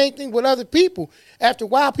 It'll be the same thing with other people. After a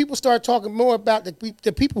while, people start talking more about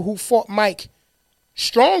the people who fought Mike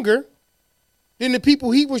stronger than the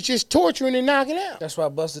people he was just torturing and knocking out. That's why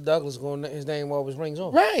Buster Douglas his name always rings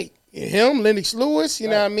on. Right. Him, Lennox Lewis, you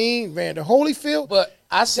know what I mean, Vander Holyfield. But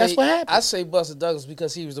I say That's what happened. I say Buster Douglas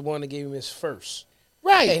because he was the one that gave him his first.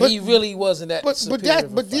 right. And But he really wasn't that superior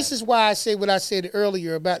of a but this fighter. is why I say what I said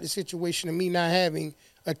earlier about the situation of me not having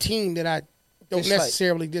a team that I don't Dislike.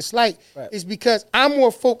 necessarily dislike. Right. Is because I'm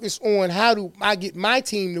more focused on how do I get my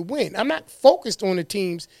team to win. I'm not focused on the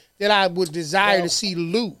teams that I would desire Well- to see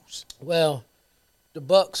lose. Well, the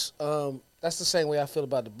Bucks, that's the same way I feel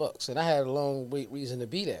about the Bucks. And I had a long reason to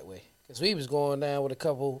be that way. Because we was going down with a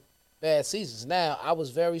couple bad seasons. Now, I was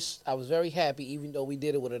very happy, even though we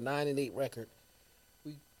did it with a 9-8 record.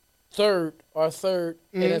 Our third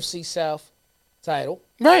NFC South title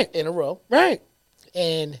Right. in a row. Right.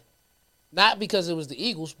 And not because it was the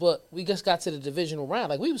Eagles, but we just got to the divisional round.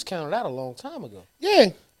 Like, we was counted out a long time ago.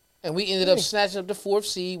 Yeah. And we ended up snatching up the 4th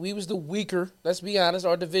seed. We was the weaker. Let's be honest.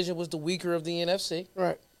 Our division was the weaker of the NFC.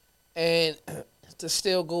 Right. And to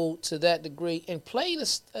still go to that degree and play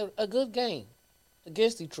a good game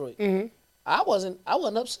against Detroit. Mm-hmm. I wasn't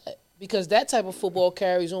upset because that type of football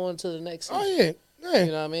carries on to the next season. Oh, yeah.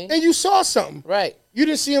 You know what I mean? And you saw something. Right. You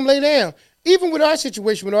didn't see him lay down. Even with our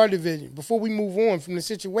situation, with our division, before we move on from the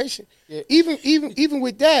situation, even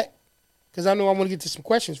with that, because I know I want to get to some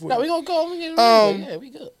questions for you. No, we're going to go. Yeah, we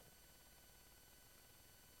good.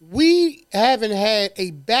 We haven't had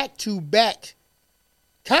a back-to-back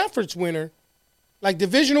conference winner, like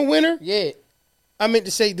divisional winner. Yeah. I meant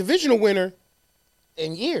to say divisional winner.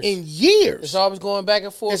 In years. It's always going back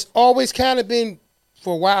and forth. It's always kind of been,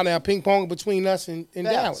 for a while now, ping-pong between us and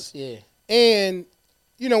Dallas. Yeah. And,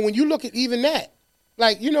 when you look at even that,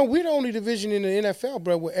 like, we're the only division in the NFL,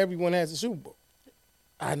 bro, where everyone has a Super Bowl.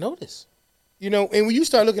 I noticed. And when you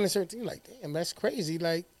start looking at certain things, like, damn, that's crazy.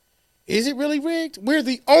 Like, is it really rigged? We're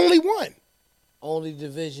the only one. Only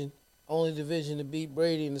division to beat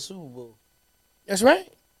Brady in the Super Bowl. That's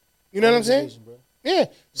right. You know what I'm saying? Division, bro. Yeah.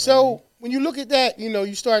 So when you look at that,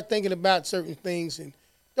 you start thinking about certain things and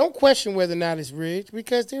don't question whether or not it's rigged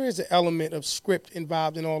because there is an element of script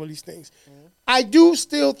involved in all of these things. Mm-hmm. I do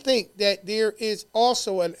still think that there is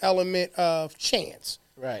also an element of chance.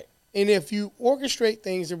 Right. And if you orchestrate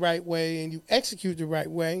things the right way and you execute the right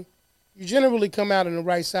way, you generally come out on the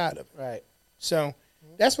right side of it. Right. So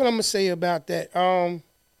that's what I'm going to say about that.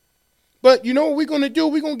 But you know what we're going to do?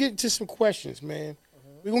 We're going to get into some questions, man.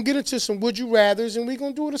 We're going to get into some Would You Rathers, and we're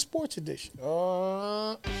going to do it a sports edition.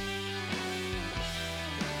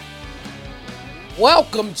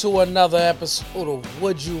 Welcome to another episode of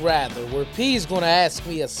Would You Rather, where P's going to ask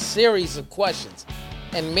me a series of questions.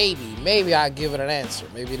 And maybe I'll give it an answer.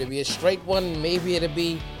 Maybe it'll be a straight one. Maybe it'll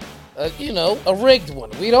be, a rigged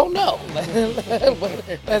one. We don't know.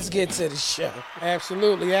 Let's get to the show.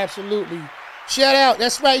 Absolutely. Shout out.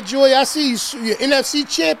 That's right, Joy. I see you. Your NFC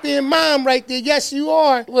champion mom right there. Yes, you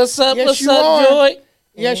are. What's up, yes, Joy?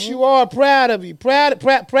 Yes, you are. Proud of you. Proud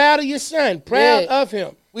of your son. Proud of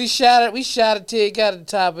him. We shouted till he got at the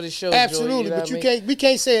top of the show. Absolutely, Joy, but we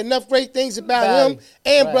can't say enough great things about him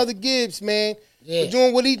and right. Brother Gibbs, man. For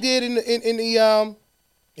doing what he did in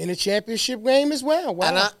the championship game as well.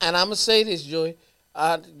 Wow. And I'm gonna say this, Joy.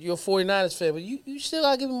 You're a 49ers fan, but you still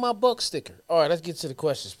gotta give me my Buck sticker. All right, let's get to the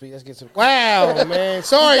questions, Pete. Let's get to the questions. Wow, man.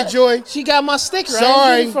 Sorry, Joy. She got my sticker. Sorry.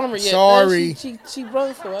 I ain't get it from her yet. Sorry. She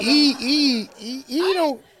brought it for her. He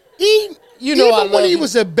You know I love when he you.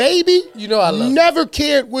 was a baby, I love never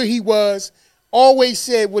cared where he was, always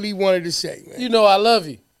said what he wanted to say, man. You know I love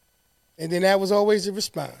you. And then that was always the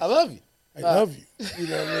response. I love you. I love you. You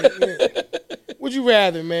know what I mean? Yeah. Would you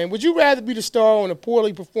rather, man? Would you rather be the star on a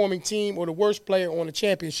poorly performing team or the worst player on a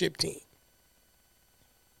championship team?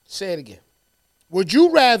 Say it again. Would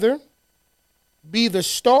you rather be the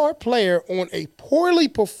star player on a poorly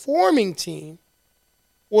performing team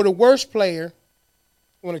or the worst player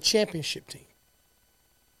on a championship team?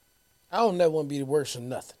 I don't never want to be the worst of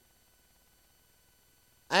nothing.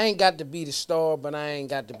 I ain't got to be the star, but I ain't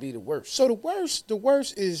got to be the worst. So the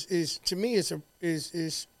worst is to me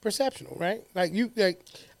is perceptional, right?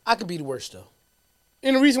 I could be the worst though.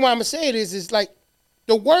 And the reason why I'm gonna say it is like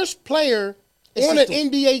the worst player on an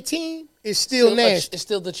NBA team is still nasty. It's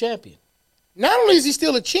still the champion. Not only is he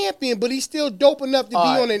still a champion, but he's still dope enough to be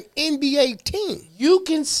on an NBA team. You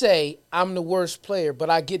can say I'm the worst player, but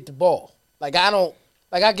I get the ball. I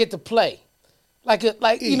get to play. Like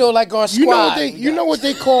our squad. You know what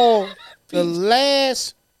they call the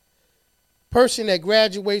last person that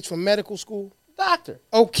graduates from medical school? Doctor.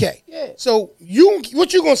 Okay. Yeah. So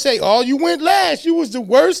what you gonna say? Oh, you went last. You was the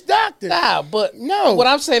worst doctor. Nah, but no. What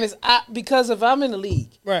I'm saying is, because if I'm in the league,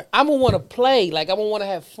 right, I'm gonna want to play. I'm gonna want to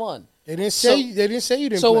have fun. They didn't say you didn't.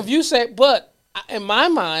 So play. if you say, but in my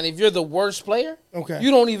mind, if you're the worst player, okay, you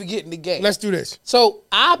don't even get in the game. Let's do this. So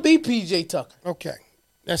I'll be PJ Tucker. Okay,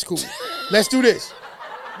 that's cool. Let's do this.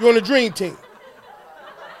 You're on the dream team.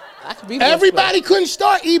 I could be. Everybody couldn't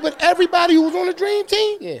start, but everybody who was on the dream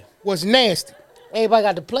team, was nasty. Everybody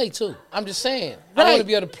got to play too. I'm just saying. Right. I want to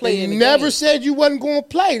be able to play in the never game. Said you wasn't going to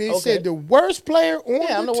play. They said the worst player on the team.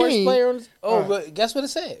 Yeah, I'm the worst player on the team. Oh, but guess what it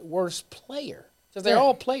said? Worst player. Because they're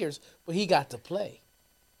all players, but he got to play.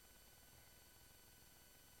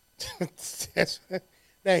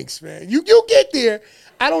 Thanks, man. You get there.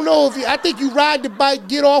 I don't know I think you ride the bike,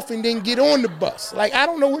 get off, and then get on the bus. I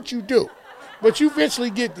don't know what you do, but you eventually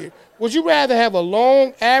get there. Would you rather have a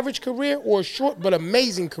long, average career or a short but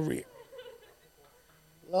amazing career?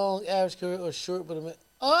 Long, average career or short but amazing?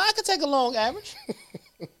 Oh, I could take a long average.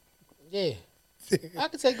 Yeah. I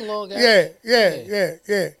could take a long average.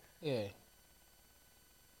 Yeah.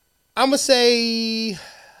 I'm going to say...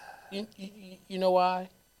 You know why?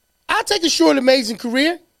 I'll take a short, amazing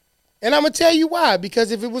career. And I'm going to tell you why.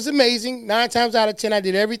 Because if it was amazing, 9 times out of 10, I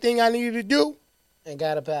did everything I needed to do. And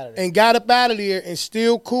got up out of there. And got up out of there and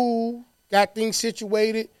still cool, got things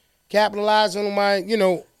situated, capitalized on my,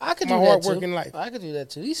 I could my do hard that too. working life. I could do that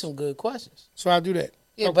too. These some good questions. So I'll do that.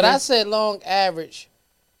 Yeah, Okay. but I said long average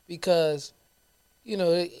because,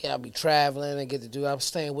 I'll be traveling and get to do. I'm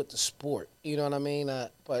staying with the sport. You know what I mean?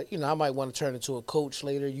 But I might want to turn into a coach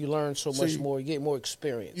later. You learn so much more. You get more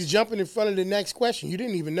experience. You're jumping in front of the next question. You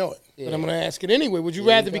didn't even know it. Yeah. But I'm going to ask it anyway. Would you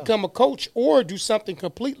There rather you go. become a coach or do something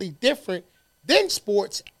completely different than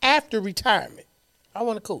sports after retirement? I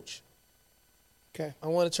want to coach. Okay. I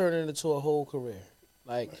want to turn it into a whole career.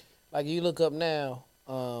 Like you look up now.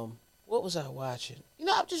 What was I watching?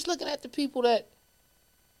 I'm just looking at the people that,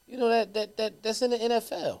 that's in the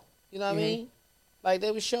NFL. You know what I mean? Like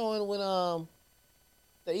they were showing when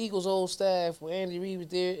the Eagles' old staff, when Andy Reid was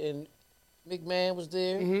there and McMahon was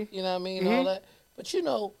there. You know what I mean? All that. But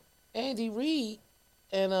Andy Reid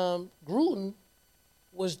and Gruden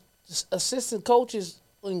was assistant coaches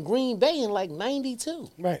in Green Bay in like '92.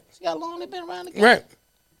 Right. See how long they've been around the game?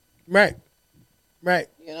 Right.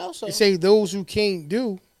 So They say those who can't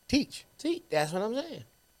do, teach. see, that's what I'm saying.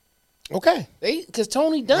 Okay. Because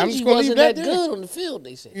Tony I'm just Dungy gonna wasn't leave that that there. good on the field,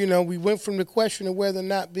 they said. We went from the question of whether or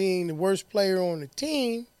not being the worst player on the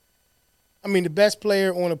team, the best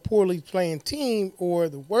player on a poorly playing team or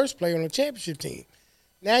the worst player on a championship team.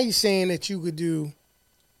 Now you're saying that you could do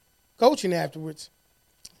coaching afterwards.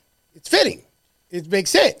 It's fitting. It makes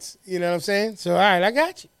sense. You know what I'm saying? So, all right, I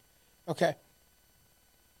got you. Okay.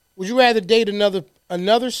 Would you rather date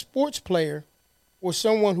another sports player or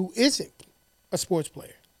someone who isn't a sports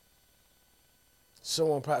player?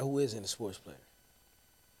 Someone probably who isn't a sports player.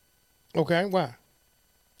 Okay, why?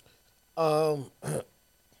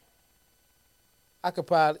 I could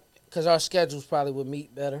probably, because our schedules probably would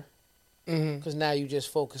meet better. Mm-hmm. Because now you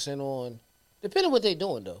just focusing on, depending on what they're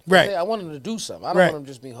doing though. Right. I want them to do something. I don't Right. want them to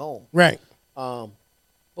just be home. Right.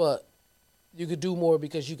 But you could do more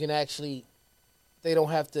because you can actually, they don't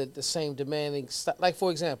have the same demanding stuff. Like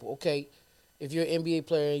for example, okay, if you're an NBA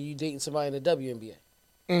player and you dating somebody in the WNBA,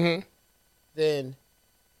 Mm-hmm. then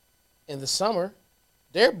in the summer,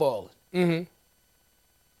 they're balling. Mm-hmm.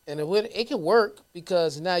 And it can work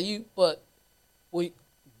because now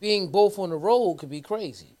being both on the road could be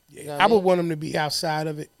crazy. You know what I mean? would want them to be outside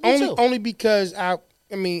of it. Me too. Only because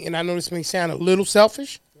and I know this may sound a little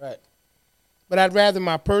selfish, Right. but I'd rather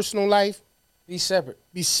my personal life Be separate.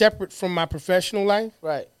 be separate from my professional life.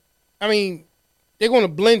 Right. They're going to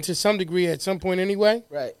blend to some degree at some point anyway.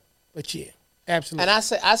 Right. But yeah, absolutely.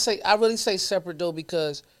 And I really say separate though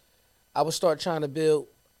because I would start trying to build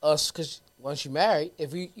us because once you married,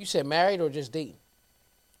 if you said married or just dating,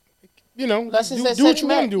 let's just say do what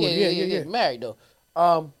second you want married. to do. Yeah. Married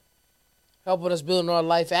though, helping us building our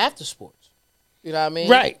life after sports. You know what I mean?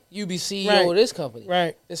 Right. You be CEO Right. of this company.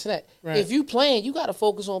 Right. This and that. Right. If you playing, you got to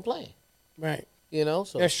focus on playing. Right. So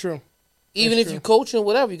That's true. even That's if you true. coaching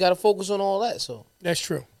whatever, you got to focus on all that. So That's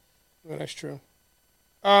true. No, that's true.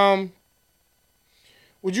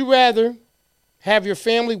 Would you rather have your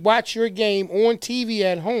family watch your game on TV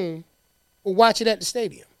at home or watch it at the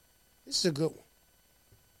stadium? This is a good one.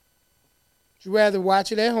 Would you rather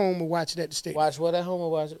watch it at home or watch it at the stadium? watch what at home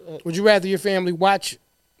or watch. Would you rather your family watch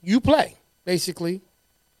you play, basically,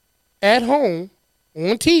 at home,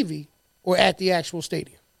 on TV, or at the actual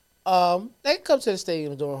stadium? They can come to the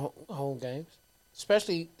stadium during home games,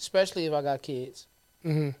 especially if I got kids.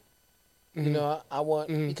 Mm-hmm. I want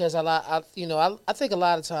because I think a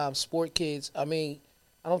lot of times sport kids. I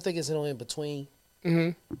don't think it's no in between.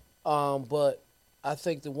 Mm-hmm. But I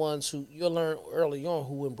think the ones who you'll learn early on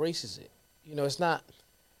who embraces it.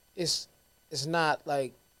 It's not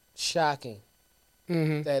like shocking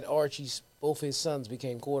Mm-hmm. that Archie's both his sons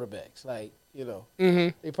became quarterbacks. Like Mm-hmm.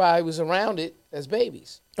 they probably was around it as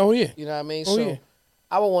babies. Oh, yeah. You know what I mean? Oh, So yeah.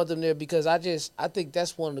 I would want them there because I think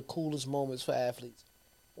that's one of the coolest moments for athletes.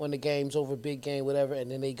 When the game's over, big game, whatever,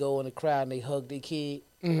 and then they go in the crowd and they hug their kid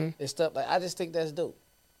Mm-hmm. and stuff. Like I just think that's dope.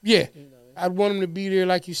 Yeah. You know what I mean? I'd want them to be there,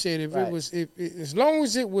 like you said, if Right. it was, as long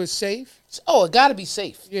as it was safe. Oh, it got to be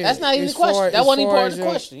safe. Yeah, That's not even as the question. far- That as wasn't even far part of the as,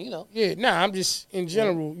 question. Yeah, I'm just in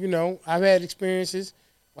general. I've had experiences.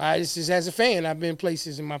 This is as a fan. I've been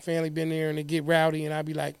places and my family been there and they get rowdy and I'd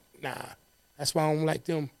be like, nah, that's why I don't like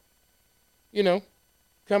them.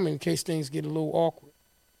 Come in case things get a little awkward.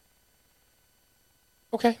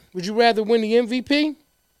 Okay, would you rather win the MVP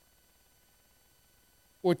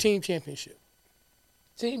or team championship?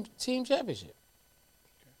 Team championship.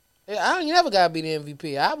 Yeah, you never got to be the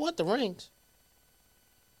MVP. I want the rings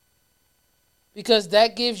because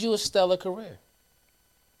that gives you a stellar career.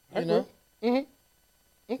 You know.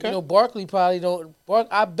 Okay. You know, Barkley probably don't.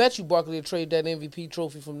 I bet you Barkley will trade that MVP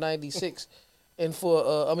trophy from '96 and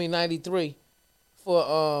for 93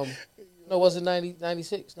 for no, was it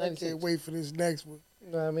 96? I can't wait for this next one.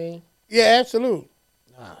 You know what I mean? Yeah, absolutely.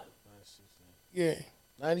 Nah, Yeah.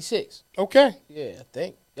 96. Okay. Yeah, I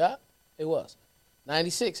think. Yeah, it was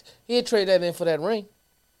 96. He'd trade that in for that ring.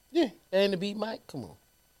 Yeah. And to beat Mike. Come on.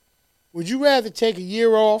 Would you rather take a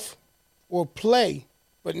year off or play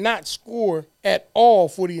but not score at all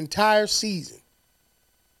for the entire season?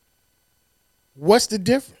 What's the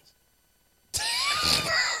difference?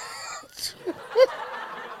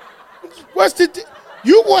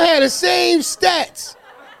 You gonna have the same stats.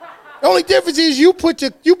 The only difference is you put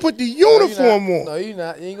the uniform on. No, you're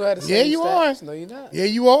not. You ain't gonna have the same Yeah, you stats. are. No, you're not. Yeah,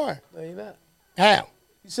 you are. No, you're not. How?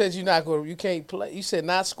 You said you're not going. You can't play. You said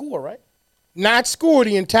not score, right? Not score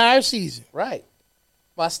the entire season. Right.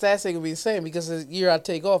 My stats ain't gonna be the same because the year I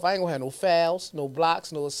take off, I ain't gonna have no fouls, no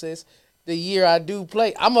blocks, no assists. The year I do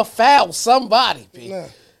play, I'm a foul somebody. P. Nah.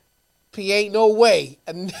 P ain't no way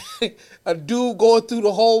a dude going through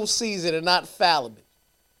the whole season and not fouling me.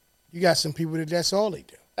 You got some people that's all they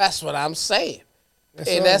do. That's what I'm saying. And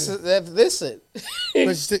all that's they do. listen.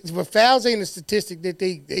 But fouls ain't a statistic that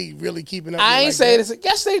they really keeping up with. I ain't like saying that. this.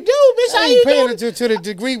 Yes, they do, bitch. How I you ain't paying doing? it to the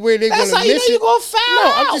degree where they're going That's to how you miss know it. you gonna foul.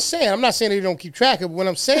 No, I'm just saying. I'm not saying they don't keep track of it. What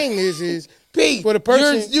I'm saying is P, for the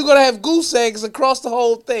person. you're gonna have goose eggs across the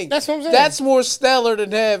whole thing. That's what I'm saying. That's more stellar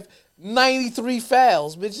than have 93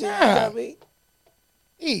 fouls, bitch. You know what I mean?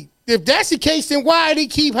 If that's the case, then why they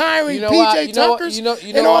keep hiring You know why? PJ You know, Tuckers you know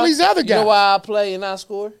and all why? these other guys? You know why I play and not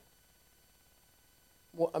score?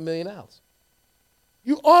 $1 million.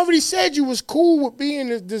 You already said you was cool with being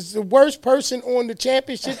the worst person on the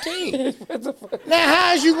championship team. Now,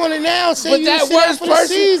 how is you going to now say But you that sit out worst for the person,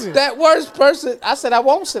 season? that worst person, I said I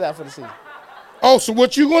won't sit out for the season. Oh, so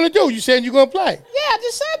what you going to do? You said you going to play. Yeah, I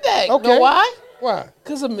just said that. Okay. You know why? Why?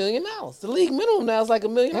 Because $1 million. The league minimum now is like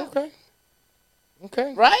 $1 million.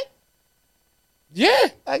 Okay. Right? Yeah.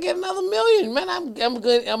 I get another $1 million. Man, I'm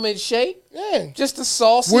good. I'm in shape. Yeah. Just the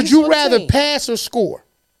sauce. Would you rather pass or score?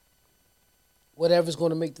 Whatever's going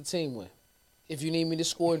to make the team win. If you need me to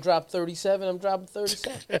score and drop 37, I'm dropping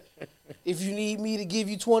 37. If you need me to give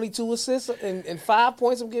you 22 assists and 5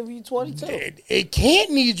 points, I'm giving you 22. It can't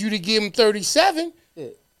need you to give him 37 Yeah.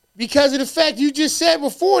 because of the fact you just said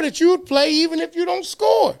before that you would play even if you don't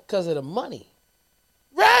score. Because of the money.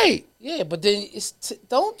 Right. Yeah, but then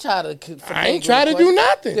don't try to. I ain't try to do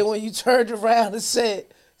nothing. Then when you turned around and said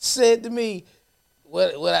to me,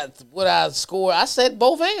 what I score, I said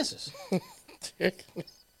both answers. Know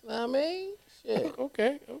what I mean? Shit.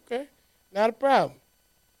 Okay. Not a problem.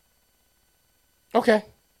 Okay.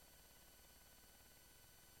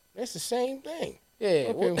 That's the same thing.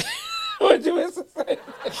 Yeah. Okay. What you it's the same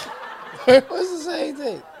thing? What's the same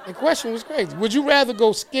thing? The question was crazy. Would you rather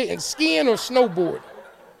go skiing or snowboard?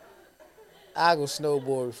 I go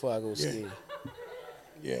snowboard before I go skiing.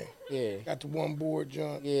 Yeah. Yeah. Got the one board,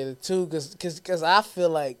 John. Yeah, the two, cause I feel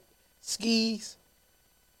like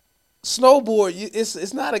snowboard,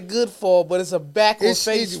 it's not a good fall, but it's a backward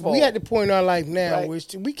face fall. We at the point in our life now Right. where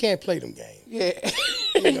we can't play them games. Yeah.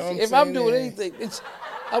 You know what I'm If I'm saying? doing Yeah. anything,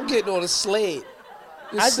 I'm getting on a sled.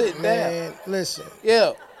 Just sitting down. Man, listen.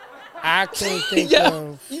 Yeah. I can't think Yeah.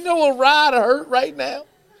 of. You know what ride hurt right now?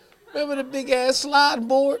 Remember the big ass sliding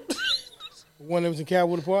board? One that was in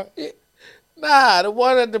Cowwood Park? Nah, the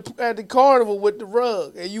one at the carnival with the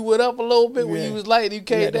rug, and you went up a little bit when Yeah. you was light, and you You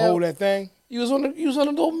came had to down. hold that thing? You was on the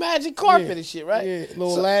little magic carpet Yeah. and shit, right? Yeah,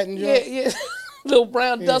 little Latin joint? Yeah. Little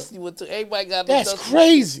brown dusty with two. Everybody got the That's dusty.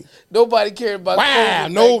 crazy. Nobody cared about Wow,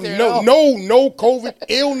 COVID no back there at all. COVID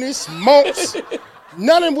illness, mumps.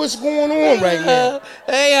 None of what's going on right now.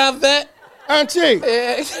 Hey, I'm that. Auntie,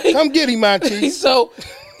 Yeah. come get him, Auntie. So,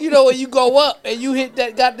 when you go up and you hit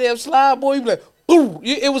that goddamn slide, boy, you be like, boom.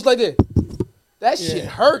 It was like that. That shit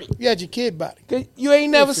hurt it. You had your kid body. You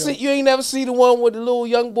ain't never see the one where the little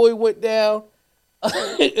young boy went down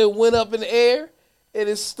and went up in the air, and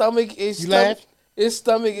his stomach and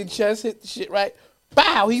chest hit the shit right.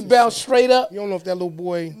 Bow! He bounced straight up. You don't know if that little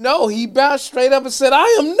boy. No, he bounced straight up and said, "I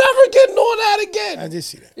am never getting on that again." I did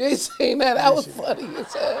see that. You ain't seen that? That was funny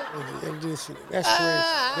as hell. I did see that. That's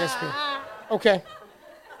crazy. That's crazy. Okay.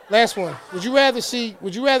 Last one. Would you rather see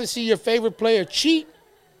your favorite player cheat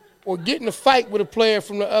or get in a fight with a player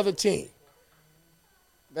from the other team?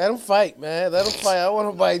 Let them fight, man. Let them fight. I don't want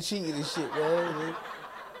nobody cheating and shit, man.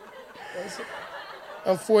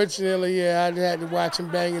 Unfortunately, yeah, I had to watch him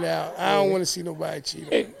bang it out. I don't want to see nobody cheat.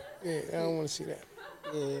 Yeah, I don't want to see that.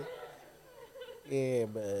 Yeah,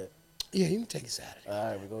 but Yeah, you can take us out of there. all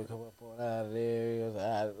right, we're gonna come up on out of there.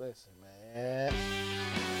 All right, listen, man.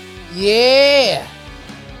 Yeah.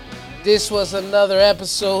 This was another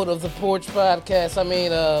episode of the Porch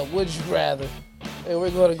Podcast. Would You Rather? And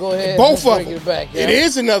we're going to go ahead Both and of bring them. it back. It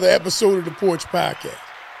is another episode of the Porch Podcast.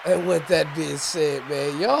 And with that being said,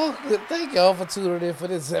 man, thank y'all for tuning in for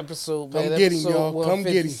this episode, man. Come get him, Episode y'all. Come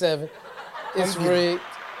get him. 157. It's Come get him. rigged.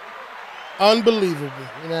 Unbelievable.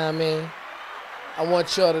 You know what I mean? I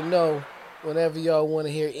want y'all to know, whenever y'all want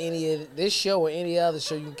to hear any of this show or any other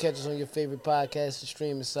show, you can catch us on your favorite podcast and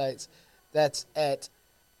streaming sites. That's at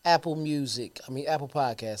Apple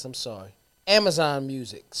Podcasts, I'm sorry. Amazon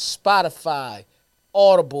Music, Spotify,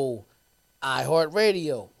 Audible,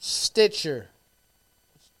 iHeartRadio, Stitcher.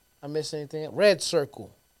 I missed anything? Red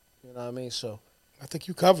Circle. You know what I mean? So, I think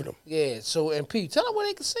you covered them. yeah. So, and Pete, tell them where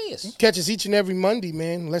they can see us. You can catch us each and every Monday,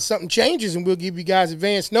 man. Unless something changes, and we'll give you guys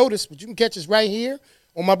advance notice. But you can catch us right here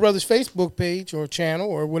on my brother's Facebook page or channel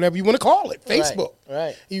or whatever you want to call it, Facebook.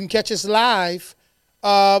 Right. You can catch us live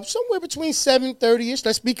somewhere between 7:30ish.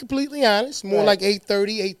 Let's be completely honest. More like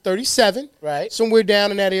 8:30, 8:37. Right. Somewhere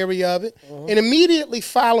down in that area of it. Mm-hmm. And immediately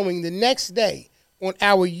following the next day on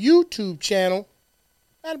our YouTube channel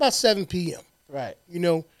at about 7 p.m. Right. You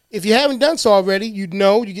know, if you haven't done so already, you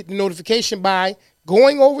get the notification by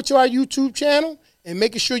going over to our YouTube channel and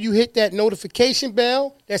making sure you hit that notification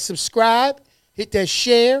bell, that subscribe, hit that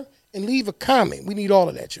share, and leave a comment. We need all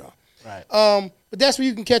of that, y'all. Right. But that's where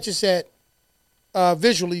you can catch us at.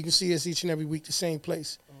 Visually, you can see us each and every week, the same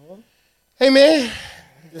place. Hey, man,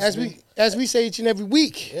 as we say each and every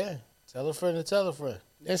week. Yeah. Tell a friend to tell a friend.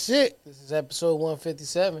 That's it. This is episode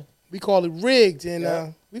 157. We call it rigged, and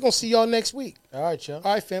we're going to see y'all next week. All right, y'all.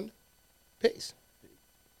 All right, family. Peace.